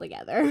parents were still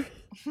together.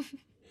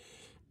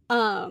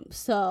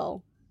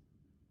 So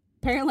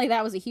apparently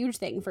that was a huge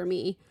thing for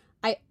me.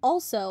 I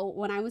also,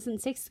 when I was in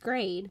 6th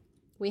grade,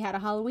 we had a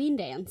Halloween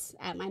dance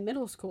at my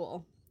middle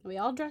school. We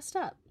all dressed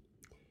up.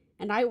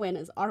 And I went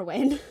as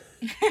Arwen.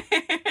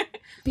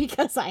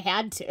 Because I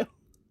had to.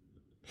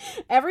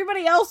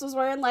 Everybody else was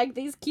wearing, like,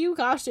 these cute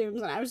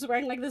costumes, and I was just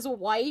wearing, like, this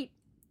white,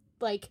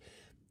 like,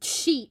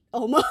 sheet,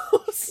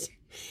 almost.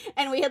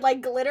 And we had,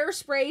 like, glitter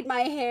sprayed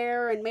my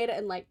hair and made it,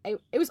 and, like,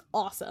 it was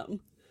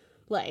awesome.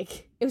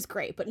 Like, it was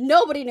great, but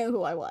nobody knew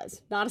who I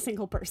was. Not a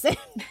single person.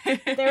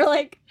 They were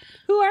like,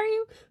 who are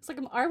you? It's like,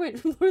 I'm Arwen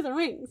from Lord of the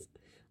Rings.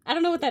 I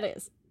don't know what that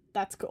is.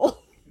 That's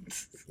cool.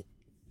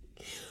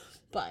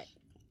 But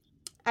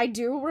I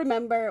do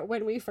remember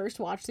when we first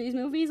watched these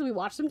movies, we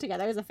watched them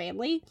together as a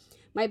family.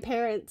 My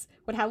parents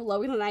would have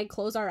Logan and I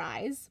close our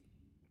eyes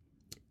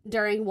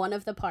during one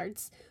of the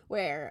parts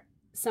where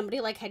somebody,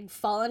 like, had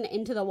fallen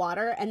into the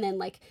water and then,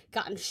 like,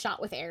 gotten shot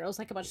with arrows,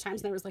 like, a bunch of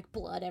times, and there was, like,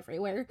 blood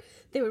everywhere.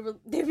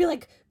 They'd be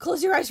like,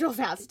 close your eyes real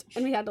fast.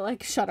 And we had to,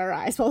 like, shut our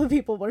eyes while the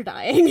people were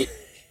dying.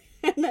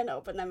 and then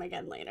open them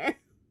again later.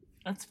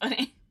 That's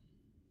funny.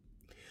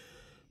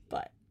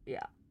 But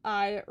yeah,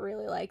 I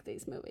really like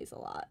these movies a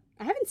lot.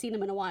 I haven't seen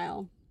them in a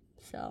while,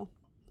 so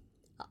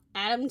I'll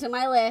add them to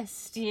my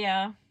list.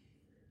 Yeah.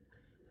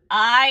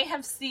 I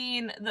have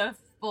seen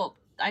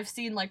I've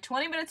seen like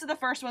 20 minutes of the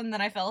first one,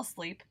 then I fell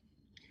asleep.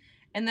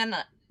 And then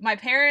my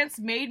parents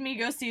made me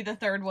go see the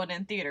third one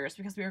in theaters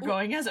because we were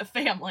going as a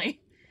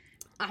family.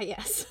 Ah,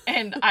 yes.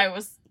 And I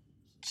was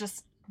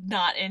just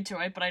not into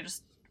it, but I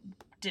just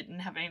didn't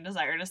have any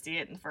desire to see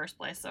it in the first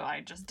place, so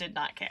I just did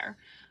not care.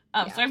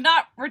 So I've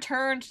not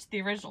returned to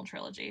the original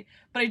trilogy,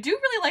 but I do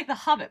really like the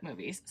Hobbit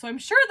movies, so I'm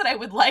sure that I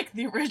would like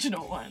the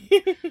original one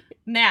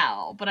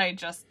now, but I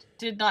just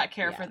did not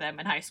care for them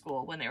in high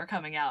school when they were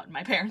coming out, and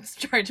my parents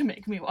tried to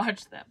make me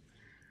watch them.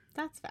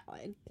 That's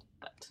valid.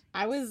 But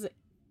I was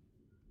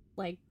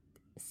like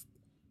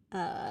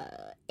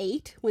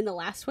 8 when the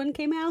last one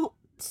came out,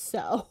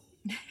 so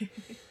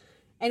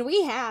and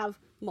we have,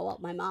 well,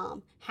 my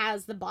mom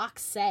has the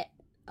box set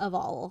of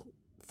all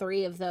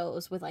 3 of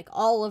those with like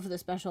all of the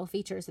special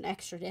features and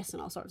extra discs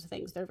and all sorts of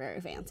things. They're very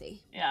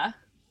fancy. Yeah.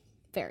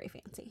 Very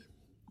fancy.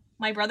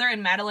 My brother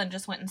and Madeline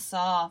just went and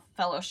saw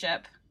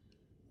Fellowship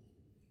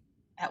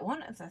at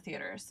one of the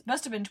theaters.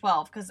 Must have been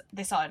 12 because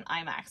they saw it in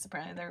IMAX.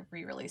 Apparently they're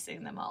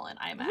re-releasing them all in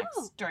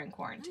IMAX during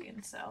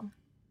quarantine, so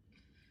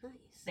Nice.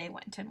 they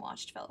went and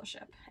watched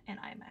Fellowship in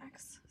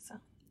IMAX. So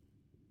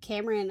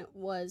Cameron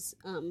was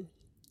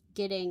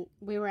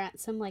we were at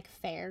some like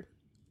fair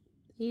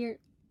here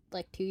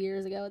like 2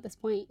 years ago at this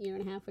point, year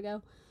and a half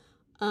ago.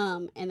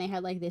 And they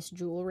had like this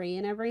jewelry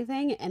and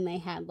everything, and they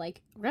had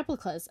like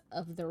replicas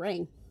of the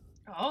ring.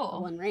 Oh.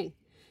 The one ring.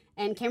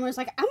 And Cameron was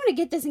like, I'm gonna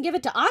get this and give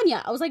it to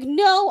Anya. I was like,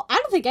 no, I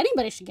don't think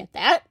anybody should get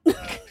that.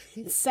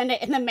 Send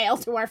it in the mail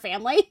to our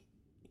family.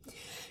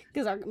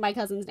 Because my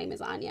cousin's name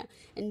is Anya.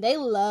 And they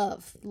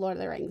love Lord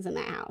of the Rings in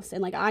that house.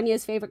 And like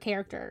Anya's favorite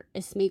character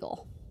is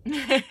Smeagol.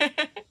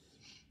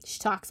 She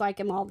talks like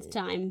him all the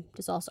time.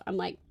 Just also, I'm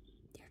like,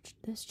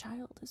 this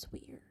child is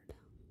weird.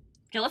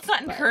 Yeah, let's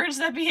not encourage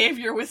that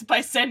behavior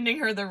by sending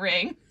her the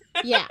ring.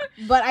 Yeah,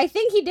 but I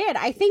think he did.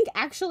 I think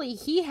actually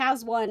he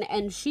has one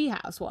and she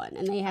has one.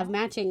 And they have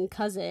matching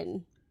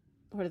cousin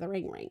Lord of the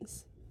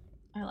rings.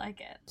 I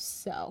like it.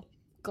 So,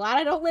 glad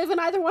I don't live in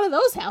either one of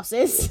those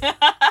houses.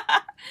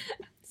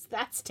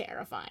 That's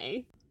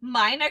terrifying.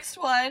 My next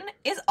one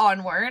is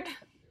Onward.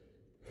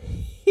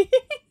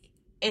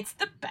 It's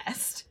the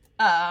best.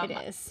 It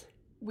is.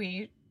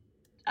 We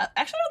actually,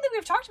 I don't think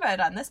we've talked about it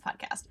on this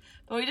podcast,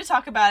 but we did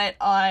talk about it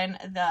on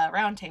the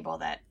roundtable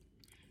that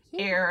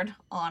aired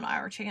on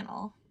our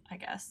channel. I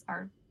guess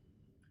our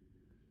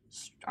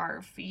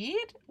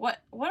feed. What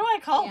do I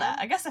call that?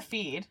 I guess a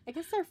feed. I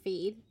guess our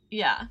feed.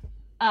 Yeah.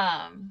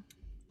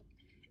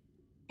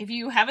 If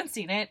you haven't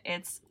seen it,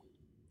 it's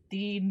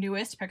the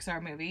newest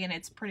Pixar movie, and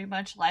it's pretty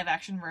much live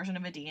action version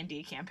of a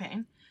D&D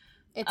campaign.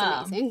 It's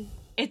amazing.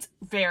 It's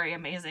very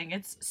amazing.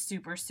 It's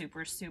super,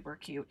 super, super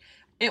cute.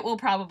 It will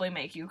probably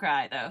make you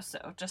cry, though,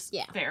 so just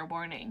fair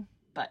warning.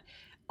 But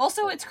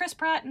also, it's Chris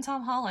Pratt and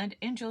Tom Holland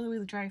and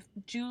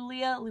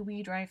Julia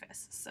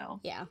Louis-Dreyfus, so...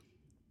 Yeah.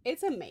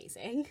 It's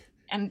amazing.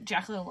 And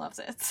Jacqueline loves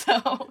it,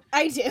 so...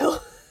 I do.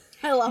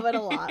 I love it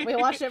a lot. We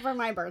watched it for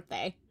my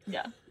birthday.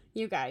 Yeah.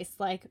 You guys,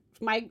 like,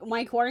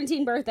 my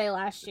quarantine birthday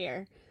last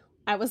year,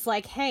 I was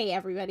like, hey,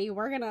 everybody,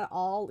 we're gonna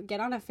all get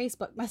on a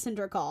Facebook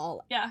Messenger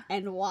call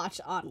and watch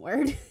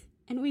Onward.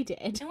 And we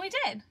did. And we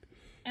did.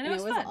 And it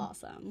was fun.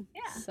 Awesome.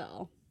 Yeah.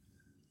 So,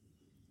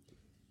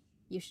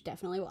 you should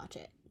definitely watch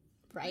it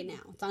right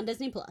now. It's on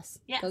Disney+.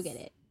 Yes. Go get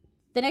it.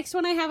 The next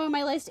one I have on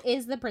my list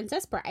is The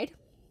Princess Bride.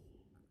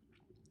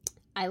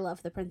 I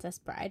love The Princess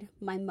Bride.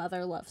 My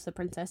mother loves The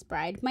Princess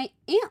Bride. My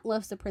aunt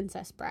loves The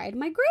Princess Bride.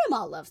 My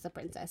grandma loves The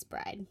Princess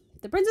Bride.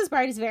 The Princess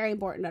Bride is very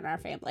important in our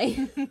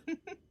family.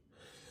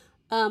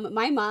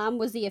 My mom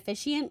was the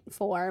officiant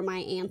for my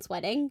aunt's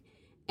wedding,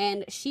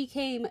 and she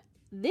came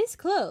this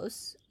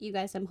close, you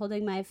guys, I'm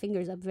holding my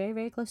fingers up very,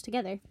 very close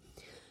together,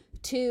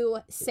 to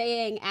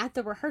saying at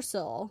the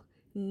rehearsal,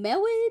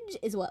 marriage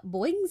is what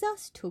brings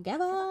us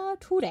together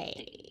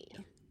today.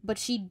 But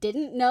she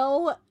didn't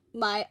know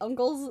my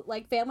uncle's,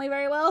 like, family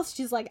very well.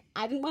 She's like,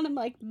 I didn't want to,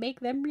 like, make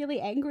them really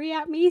angry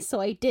at me,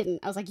 so I didn't.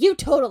 I was like, you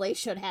totally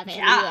should have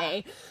anyway.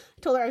 I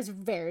told her I was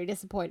very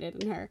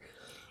disappointed in her.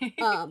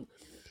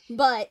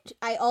 But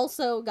I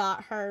also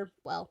got her,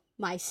 well,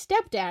 my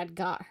stepdad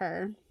got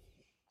her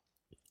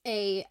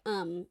a,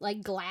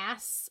 like,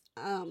 glass,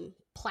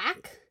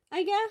 plaque,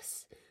 I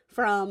guess,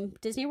 from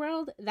Disney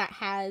World that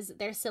has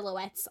their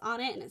silhouettes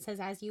on it, and it says,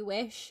 as you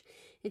wish.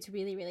 It's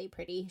really, really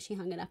pretty. She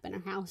hung it up in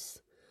her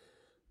house.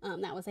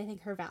 That was, I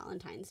think, her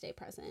Valentine's Day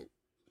present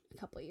a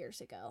couple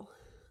years ago.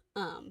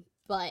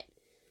 But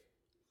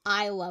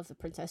I love The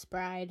Princess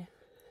Bride.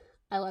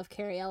 I love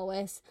Cary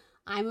Elwes.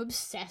 I'm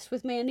obsessed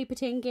with Mandy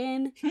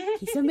Patinkin.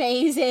 He's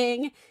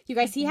amazing. You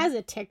guys, he has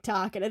a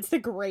TikTok, and it's the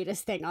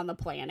greatest thing on the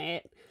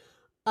planet.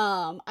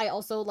 I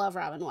also love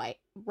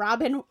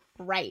Robin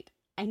Wright.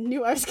 I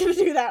knew I was going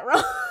to do that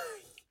wrong.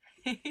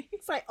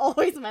 So I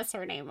always mess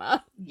her name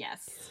up.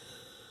 Yes.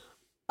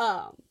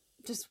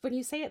 just when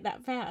you say it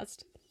that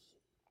fast.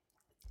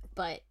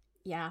 But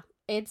yeah,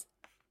 it's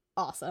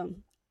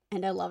awesome.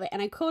 And I love it.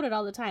 And I quote it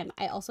all the time.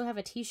 I also have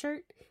a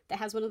t-shirt that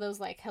has one of those,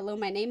 like, hello,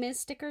 my name is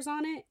stickers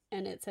on it.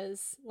 And it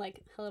says,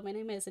 like, hello, my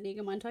name is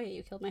Inigo Montoya.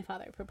 You killed my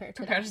father. Prepare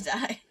to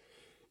die.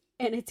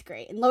 And it's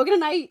great. And Logan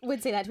and I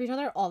would say that to each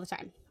other all the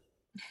time.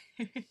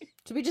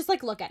 So we just,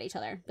 like, look at each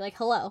other. Be like,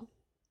 hello.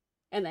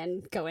 And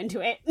then go into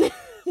it.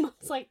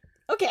 It's like,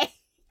 okay.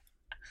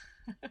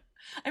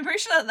 I'm pretty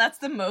sure that's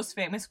the most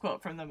famous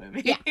quote from the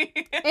movie. Yeah.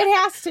 It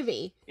has to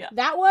be. Yeah.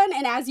 That one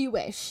and As You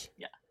Wish.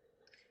 Yeah.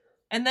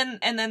 And then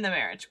the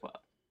marriage quote.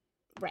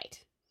 Right.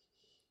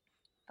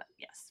 But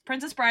yes,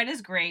 Princess Bride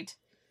is great.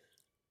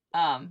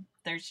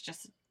 There's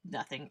just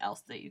nothing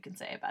else that you can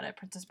say about it.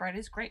 Princess Bride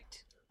is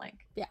great.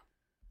 Like, yeah.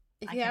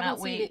 I cannot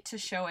wait to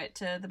show it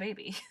to the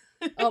baby.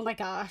 Oh my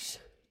gosh.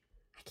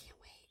 I can't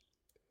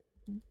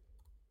wait.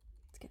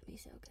 It's gonna be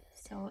so good.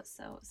 So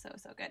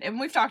good. And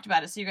we've talked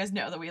about it, so you guys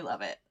know that we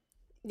love it.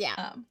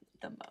 Yeah.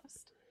 The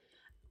most.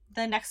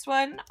 The next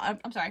one, I'm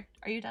sorry,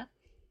 are you done?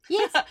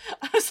 Yes.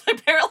 I was like,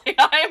 apparently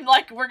I'm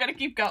like, we're gonna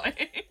keep going.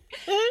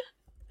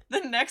 The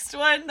next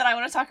one that I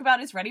want to talk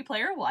about is Ready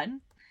Player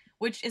One,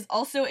 which is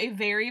also a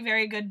very,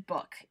 very good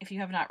book. If you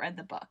have not read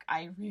the book,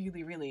 I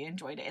really, really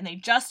enjoyed it. And they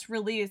just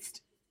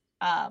released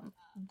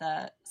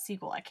the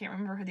sequel. I can't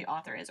remember who the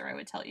author is, or I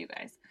would tell you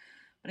guys,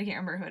 but I can't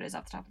remember who it is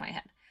off the top of my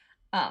head.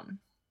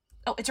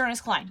 Oh, it's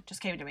Ernest Cline, just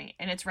came to me,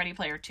 and it's Ready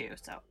Player 2,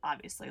 so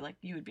obviously, like,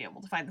 you would be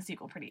able to find the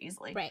sequel pretty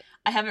easily. Right.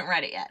 I haven't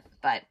read it yet,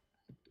 but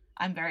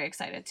I'm very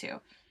excited to.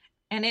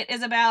 And it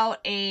is about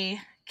a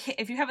kid,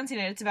 if you haven't seen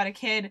it, it's about a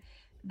kid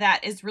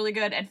that is really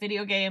good at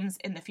video games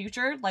in the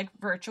future, like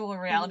virtual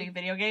reality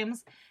video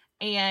games,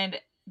 and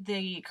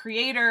the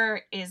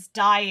creator is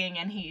dying,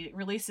 and he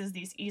releases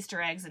these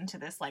Easter eggs into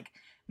this, like,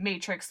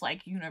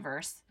 Matrix-like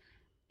universe,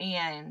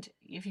 and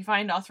if you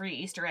find all 3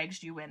 Easter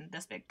eggs, you win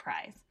this big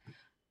prize.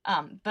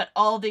 But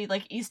all the,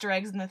 like, Easter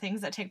eggs and the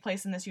things that take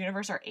place in this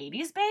universe are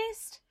 80s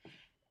based.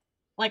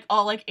 Like,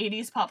 all, like,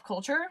 80s pop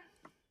culture.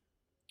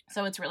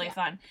 So it's really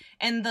fun.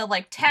 And the,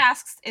 like,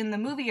 tasks in the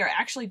movie are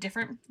actually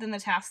different than the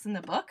tasks in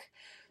the book.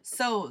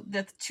 So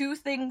the 2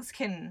 things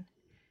can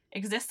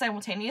exist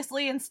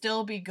simultaneously and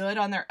still be good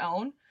on their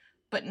own,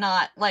 but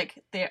not,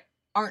 like, they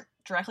aren't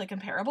directly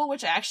comparable,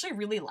 which I actually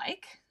really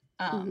like.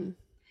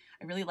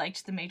 I really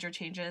liked the major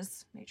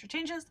changes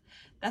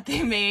that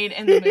they made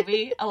in the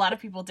movie. A lot of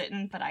people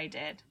didn't, but I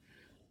did.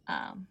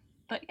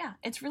 But yeah,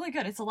 it's really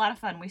good. It's a lot of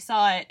fun. We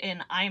saw it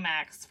in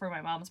IMAX for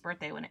my mom's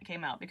birthday when it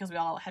came out because we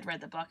all had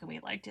read the book and we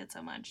liked it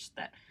so much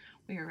that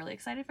we were really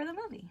excited for the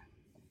movie.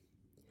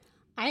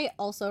 I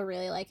also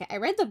really like it. I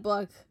read the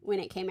book when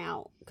it came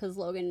out because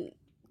Logan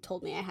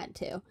told me I had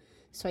to,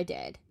 so I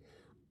did.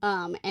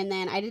 And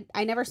then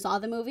I never saw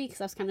the movie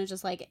because I was kind of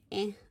just like,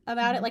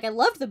 about it. Like, I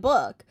loved the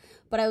book,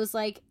 but I was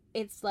like,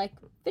 it's like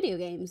video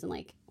games and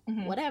like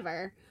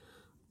whatever.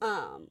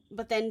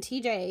 But then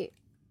TJ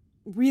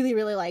really,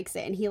 really likes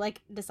it, and he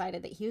like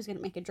decided that he was going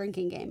to make a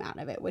drinking game out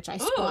of it, which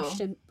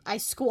I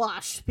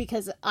squashed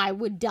because I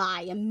would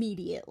die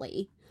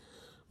immediately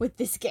with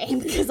this game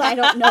because I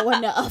don't know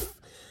enough.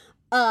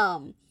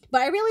 But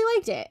I really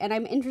liked it, and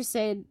I'm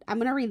interested. I'm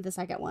going to read the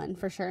second one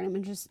for sure, and I'm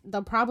interested.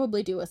 They'll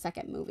probably do a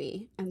second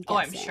movie, I'm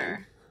guessing. I'm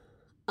sure.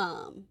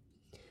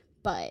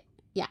 But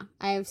yeah,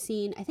 I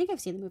think I've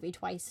seen the movie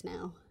twice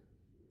now.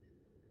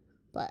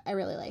 But I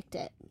really liked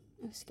it.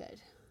 It was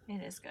good.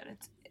 It is good.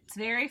 It's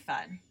very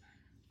fun.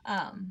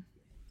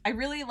 I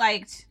really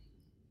liked,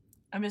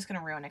 I'm just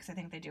gonna ruin it because I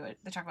think they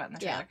talk about it in the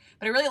trailer,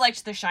 but I really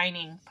liked the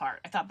Shining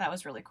part. I thought that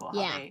was really cool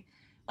how they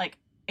like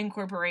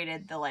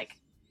incorporated the, like,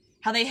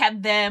 how they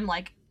had them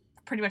like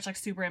pretty much like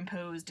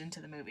superimposed into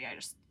the movie.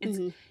 It's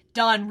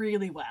done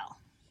really well.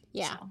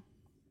 Yeah. So.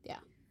 Yeah.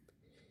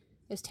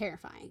 It was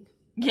terrifying.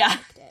 Yeah. I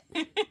liked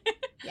it.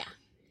 Yeah.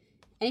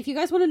 And if you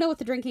guys want to know what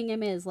the drinking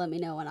game is, let me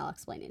know and I'll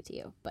explain it to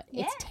you. But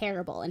it's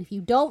terrible. And if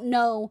you don't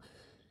know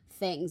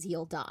things,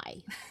 you'll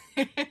die.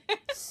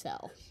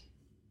 So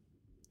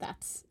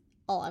that's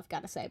all I've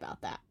got to say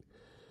about that.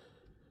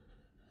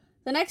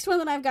 The next one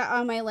that I've got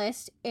on my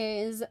list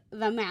is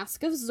The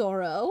Mask of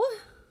Zorro,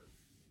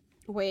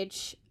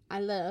 which I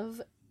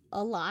love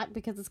a lot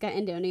because it's got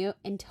Antonio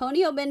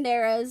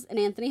Banderas and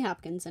Anthony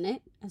Hopkins in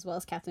it, as well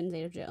as Catherine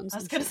Zeta-Jones. I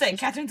was going to say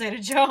Catherine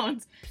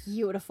Zeta-Jones.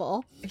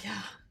 Beautiful.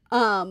 Yeah.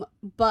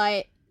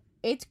 But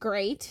it's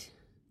great.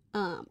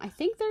 I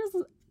think there's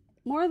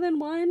more than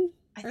one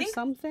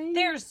something.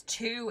 There's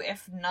 2,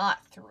 if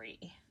not 3.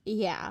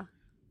 Yeah.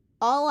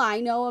 All I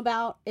know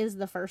about is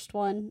the first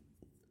one.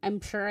 I'm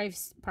sure I've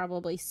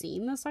probably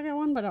seen the second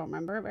one, but I don't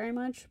remember it very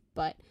much.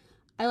 But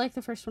I like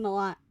the first one a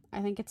lot.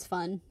 I think it's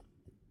fun.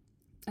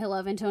 I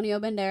love Antonio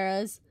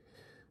Banderas.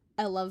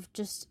 I love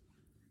just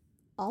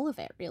all of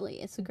it,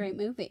 really. It's a great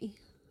movie.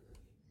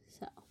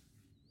 So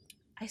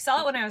I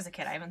saw it when I was a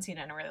kid. I haven't seen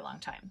it in a really long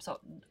time. So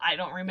I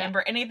don't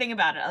remember anything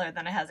about it other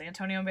than it has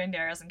Antonio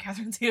Banderas and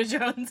Catherine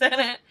Zeta-Jones in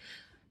it.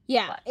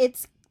 Yeah, but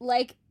it's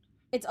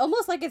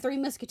almost like a Three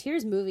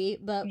Musketeers movie,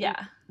 but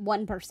yeah,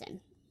 one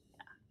person.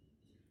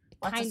 Yeah.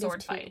 Lots kind of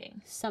sword too.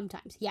 fighting.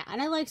 Sometimes. Yeah,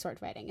 and I like sword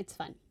fighting. It's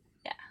fun.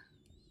 Yeah.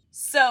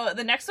 So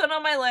the next one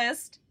on my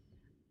list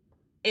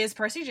is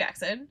Percy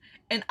Jackson.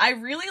 And I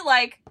really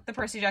like the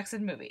Percy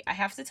Jackson movie. I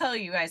have to tell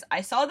you guys,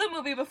 I saw the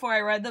movie before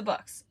I read the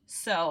books.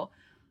 So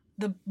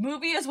the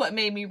movie is what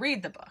made me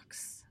read the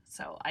books.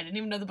 So I didn't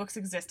even know the books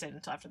existed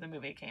until after the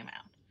movie came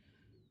out.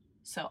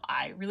 So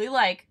I really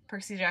like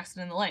Percy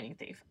Jackson and the Lightning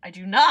Thief. I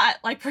do not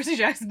like Percy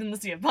Jackson and the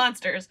Sea of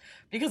Monsters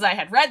because I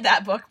had read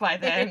that book by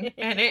then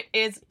and it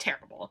is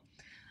terrible.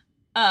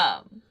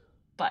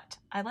 But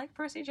I like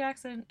Percy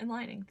Jackson and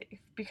Lightning Thief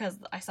because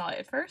I saw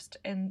it first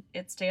and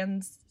it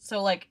stands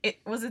so like it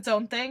was its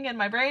own thing in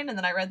my brain, and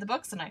then I read the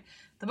books and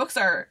the books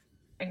are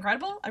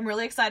incredible. I'm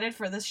really excited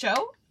for this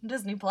show,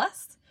 Disney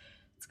Plus.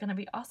 It's gonna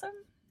be awesome.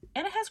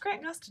 And it has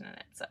Grant Gustin in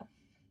it, so.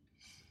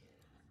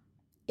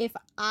 If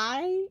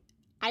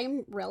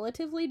I'm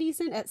relatively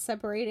decent at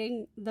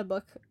separating the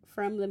book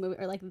from the movie,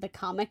 or like the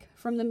comic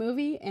from the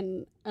movie,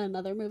 and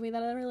another movie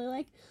that I really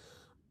like.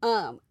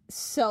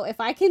 So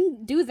if I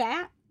can do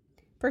that,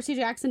 Percy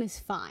Jackson is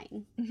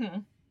fine. Mm-hmm.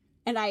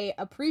 And I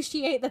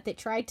appreciate that they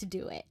tried to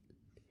do it.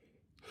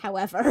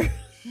 However,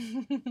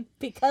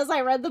 because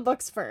I read the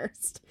books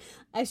first,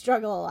 I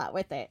struggle a lot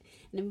with it.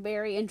 And I'm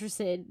very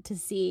interested to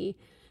see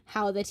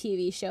how the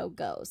TV show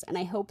goes. And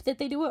I hope that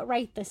they do it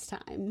right this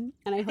time.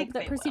 And I hope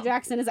that Percy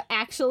Jackson is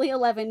actually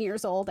 11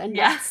 years old and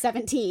not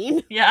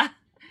 17. Yeah.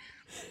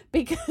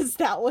 Because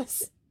that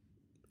was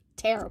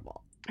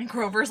terrible. And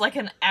Grover's like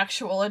an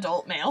actual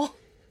adult male.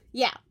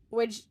 Yeah,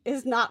 which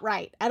is not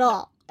right at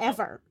all,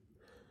 ever.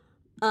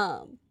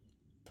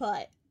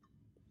 But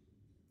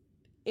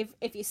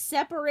if you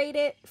separate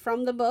it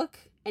from the book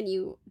and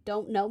you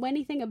don't know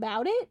anything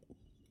about it,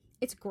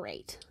 it's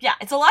great. Yeah,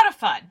 it's a lot of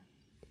fun.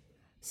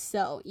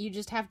 So you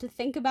just have to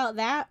think about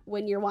that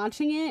when you're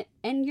watching it,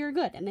 and you're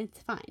good, and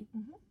it's fine.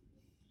 Mm-hmm.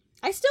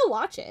 I still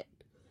watch it.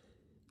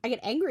 I get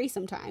angry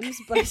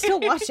sometimes, but I still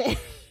watch it.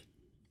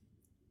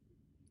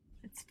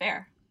 It's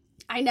fair.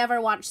 I never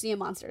watched Sea of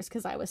Monsters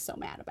because I was so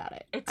mad about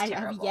it. It's I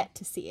terrible. have yet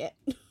to see it.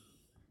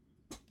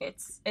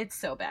 It's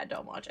so bad.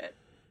 Don't watch it.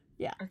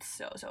 Yeah. It's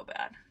so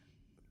bad.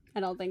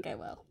 I don't think I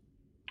will.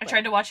 I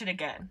tried to watch it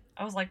again.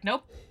 I was like,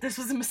 nope, this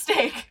was a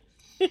mistake.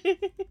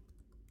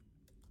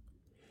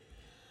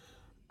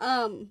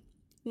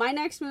 My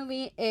next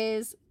movie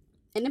is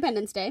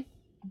Independence Day.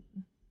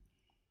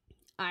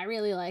 I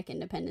really like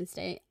Independence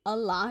Day a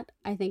lot.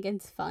 I think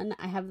it's fun.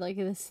 I have like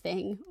this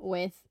thing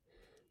with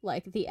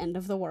like the end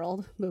of the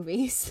world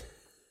movies.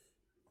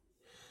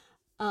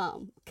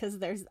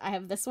 Because I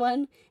have this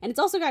one, and it's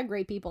also got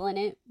great people in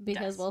it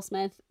because Will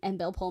Smith and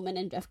Bill Pullman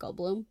and Jeff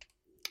Goldblum.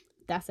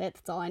 That's it.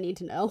 That's all I need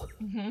to know.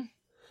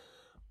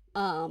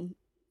 Mm-hmm.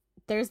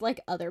 There's like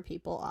other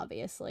people,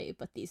 obviously,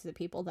 but these are the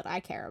people that I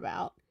care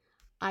about.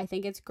 I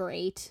think it's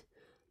great.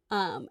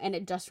 And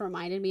it just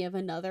reminded me of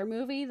another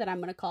movie that I'm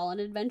going to call an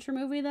adventure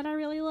movie that I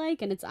really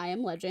like, and it's I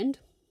Am Legend.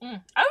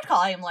 I would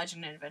call I Am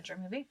Legend an adventure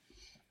movie.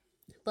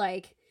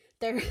 Like,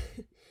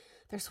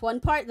 there's one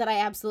part that I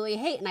absolutely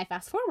hate, and I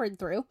fast forward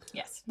through.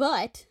 Yes.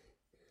 But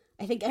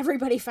I think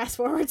everybody fast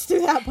forwards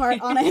through that part,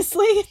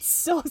 honestly. It's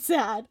so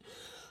sad.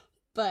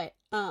 But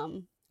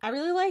I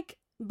really like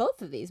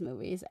both of these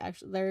movies,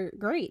 actually. They're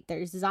great.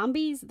 There's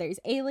zombies, there's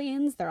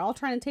aliens, they're all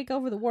trying to take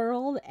over the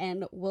world,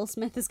 and Will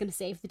Smith is going to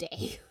save the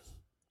day.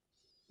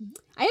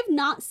 I have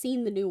not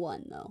seen the new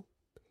one, though,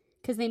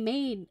 because they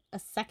made a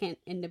second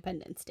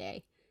Independence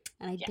Day,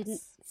 and I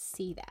didn't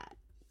see that.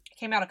 It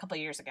came out a couple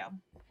years ago.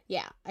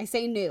 Yeah, I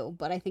say new,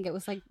 but I think it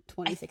was like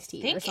 2016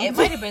 I think or something. it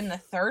might have been the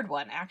third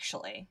one,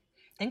 actually.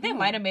 I think they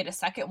might have made a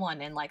second one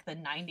in like the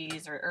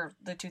 90s or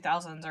the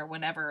 2000s or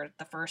whenever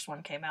the first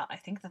one came out. I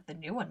think that the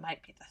new one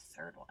might be the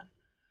third one.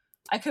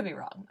 I could be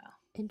wrong,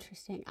 though.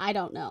 Interesting. I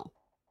don't know.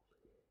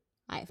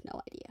 I have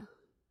no idea.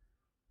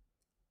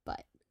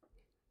 But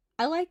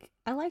I like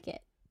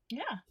it.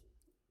 Yeah.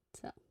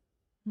 So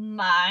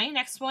my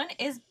next one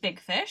is Big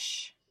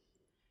Fish.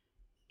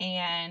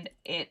 And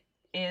it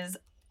is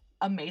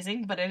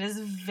amazing, but it is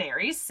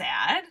very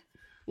sad.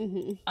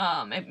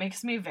 Mm-hmm. It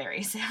makes me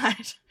very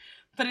sad.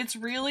 But it's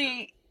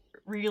really,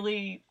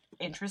 really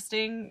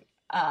interesting.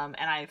 And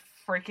I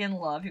freaking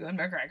love Ewan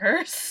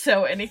McGregor.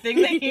 So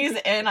anything that he's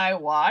in, I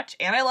watch.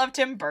 And I love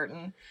Tim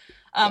Burton.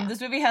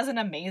 This movie has an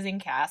amazing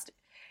cast.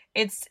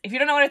 If you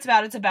don't know what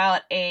it's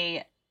about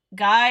a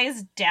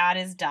guy's dad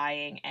is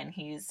dying, and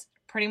he's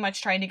pretty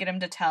much trying to get him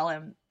to tell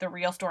him the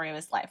real story of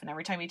his life. And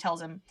every time he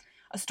tells him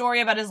a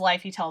story about his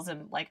life, he tells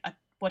him like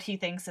what he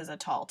thinks is a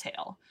tall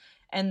tale.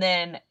 And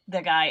then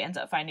the guy ends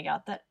up finding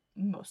out that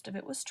most of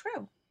it was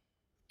true.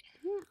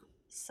 Yeah.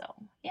 So,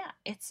 yeah,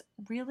 it's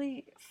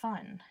really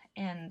fun.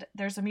 And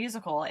there's a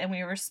musical, and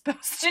we were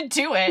supposed to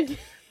do it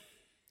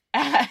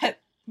at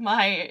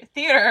my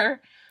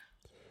theater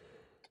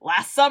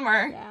last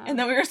summer. Yeah. And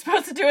then we were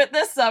supposed to do it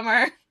this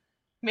summer.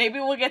 Maybe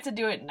we'll get to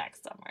do it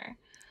next summer.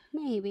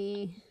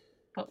 Maybe.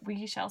 But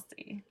we shall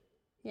see.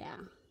 Yeah.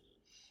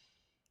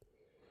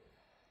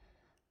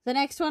 The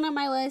next one on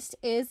my list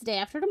is Day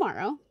After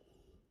Tomorrow.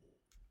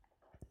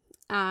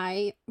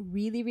 I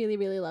really, really,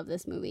 really love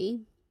this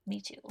movie. Me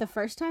too. The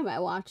first time I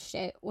watched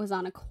it was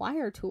on a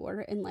choir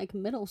tour in like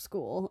middle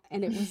school,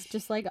 and it was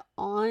just like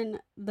on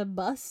the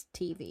bus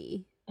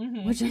TV,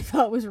 which I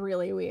thought was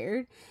really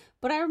weird.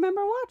 But I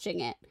remember watching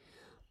it.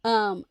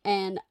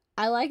 And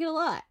I like it a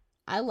lot.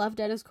 I love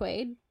Dennis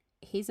Quaid.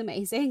 He's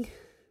amazing.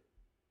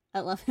 I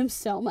love him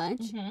so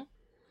much.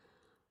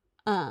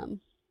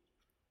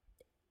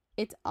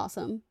 It's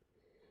awesome.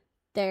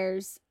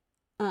 There's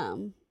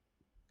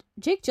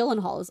Jake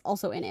Gyllenhaal is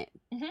also in it.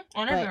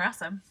 Honor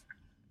Marassa.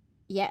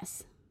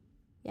 Yes.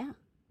 Yeah.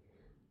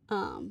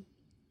 And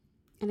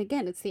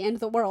again, it's the end of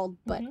the world,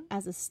 but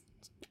as a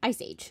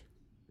ice age.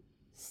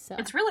 So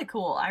it's really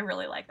cool. I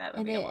really like that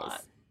movie a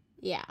lot.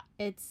 Yeah,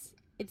 it's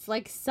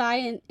like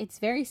science. It's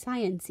very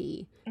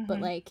sciencey,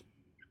 but like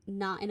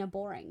not in a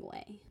boring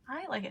way.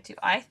 I like it too.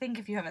 I think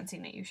if you haven't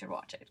seen it, you should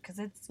watch it because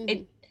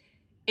it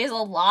is a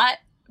lot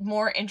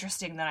more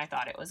interesting than I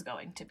thought it was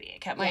going to be.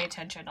 It kept my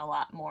attention a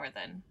lot more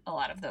than a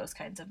lot of those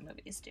kinds of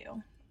movies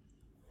do.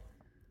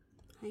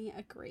 I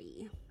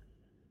agree.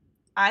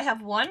 I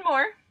have one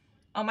more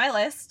on my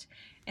list,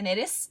 and it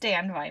is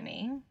Stand By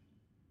Me,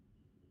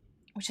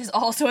 which is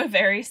also a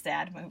very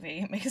sad movie.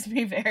 It makes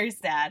me very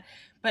sad,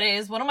 but it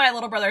is one of my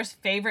little brother's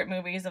favorite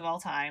movies of all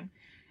time.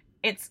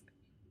 It's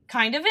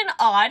kind of an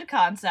odd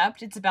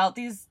concept. It's about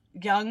these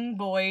young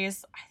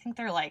boys. I think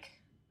they're like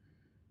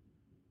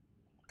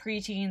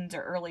preteens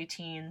or early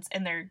teens,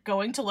 and they're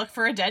going to look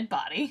for a dead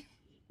body.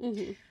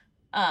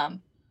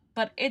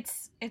 But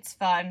it's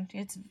fun.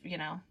 It's, you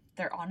know,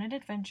 they're on an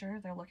adventure.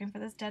 They're looking for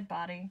this dead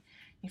body.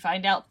 You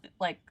find out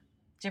like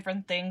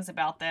different things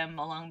about them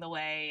along the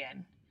way,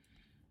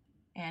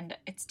 and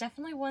it's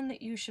definitely one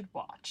that you should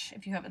watch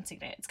if you haven't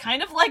seen it. It's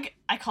kind of like,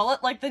 I call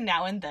it like the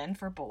Now and Then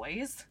for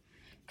boys,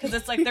 because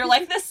it's like they're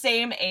like the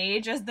same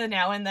age as the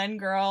Now and Then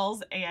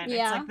girls, and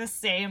it's like the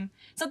same.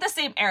 It's not the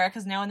same era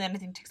because Now and Then I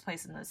think takes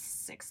place in the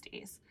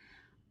 60s.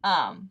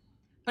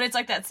 But it's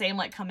like that same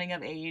like coming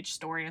of age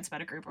story, and it's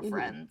about a group of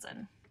friends,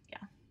 and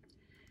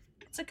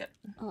it's a good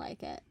one. I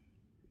like it.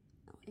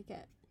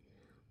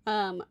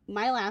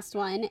 My last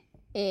one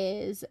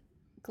is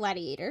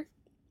Gladiator.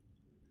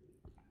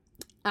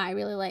 I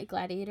really like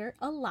Gladiator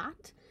a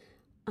lot.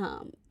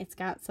 It's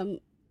got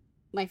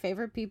my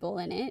favorite people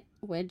in it,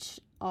 which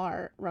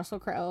are Russell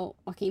Crowe,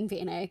 Joaquin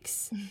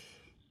Phoenix.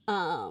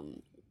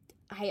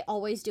 I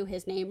always do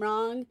his name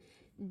wrong.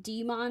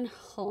 Djimon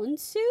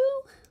Hounsou?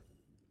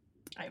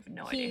 I have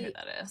no idea who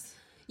that is.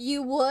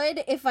 You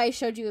would if I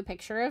showed you a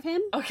picture of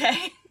him.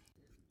 Okay.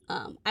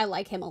 I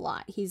like him a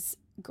lot. He's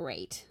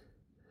great.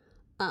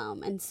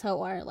 And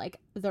so are like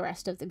the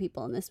rest of the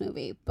people in this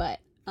movie. But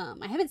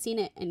I haven't seen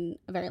it in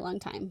a very long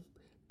time.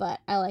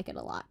 But I like it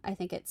a lot. I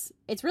think it's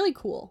really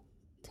cool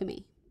to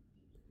me.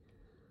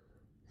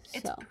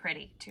 It's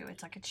pretty too.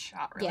 It's like it's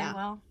shot really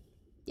well.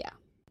 Yeah.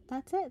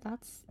 That's it.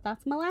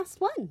 That's my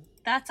last one.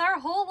 That's our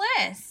whole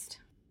list.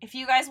 If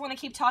you guys want to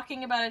keep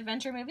talking about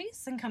adventure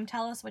movies, then come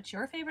tell us what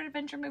your favorite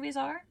adventure movies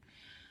are.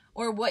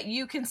 Or what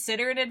you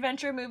consider an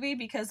adventure movie,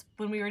 because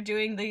when we were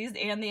doing these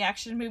and the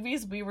action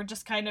movies, we were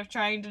just kind of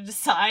trying to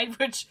decide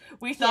which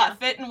we thought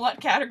fit in what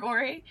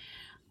category.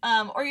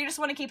 Or you just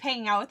want to keep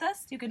hanging out with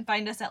us, you can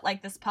find us at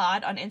Like This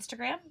Pod on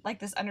Instagram,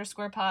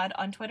 _pod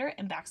on Twitter,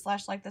 and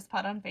 / Like This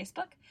Pod on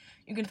Facebook.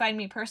 You can find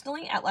me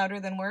personally at Louder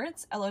Than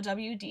Words,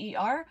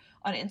 LOWDER,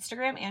 on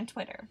Instagram and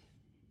Twitter.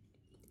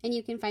 And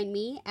you can find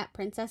me at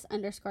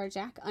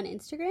Princess_Jack on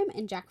Instagram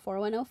and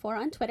Jack4104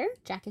 on Twitter.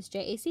 Jack is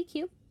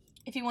JACQ.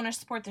 If you want to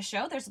support the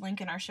show, there's a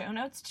link in our show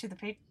notes to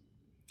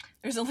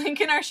There's a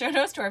link in our show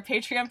notes to our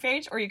Patreon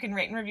page, or you can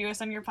rate and review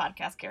us on your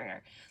podcast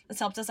carrier. This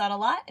helps us out a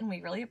lot, and we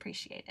really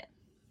appreciate it.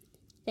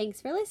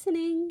 Thanks for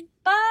listening.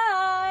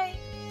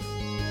 Bye!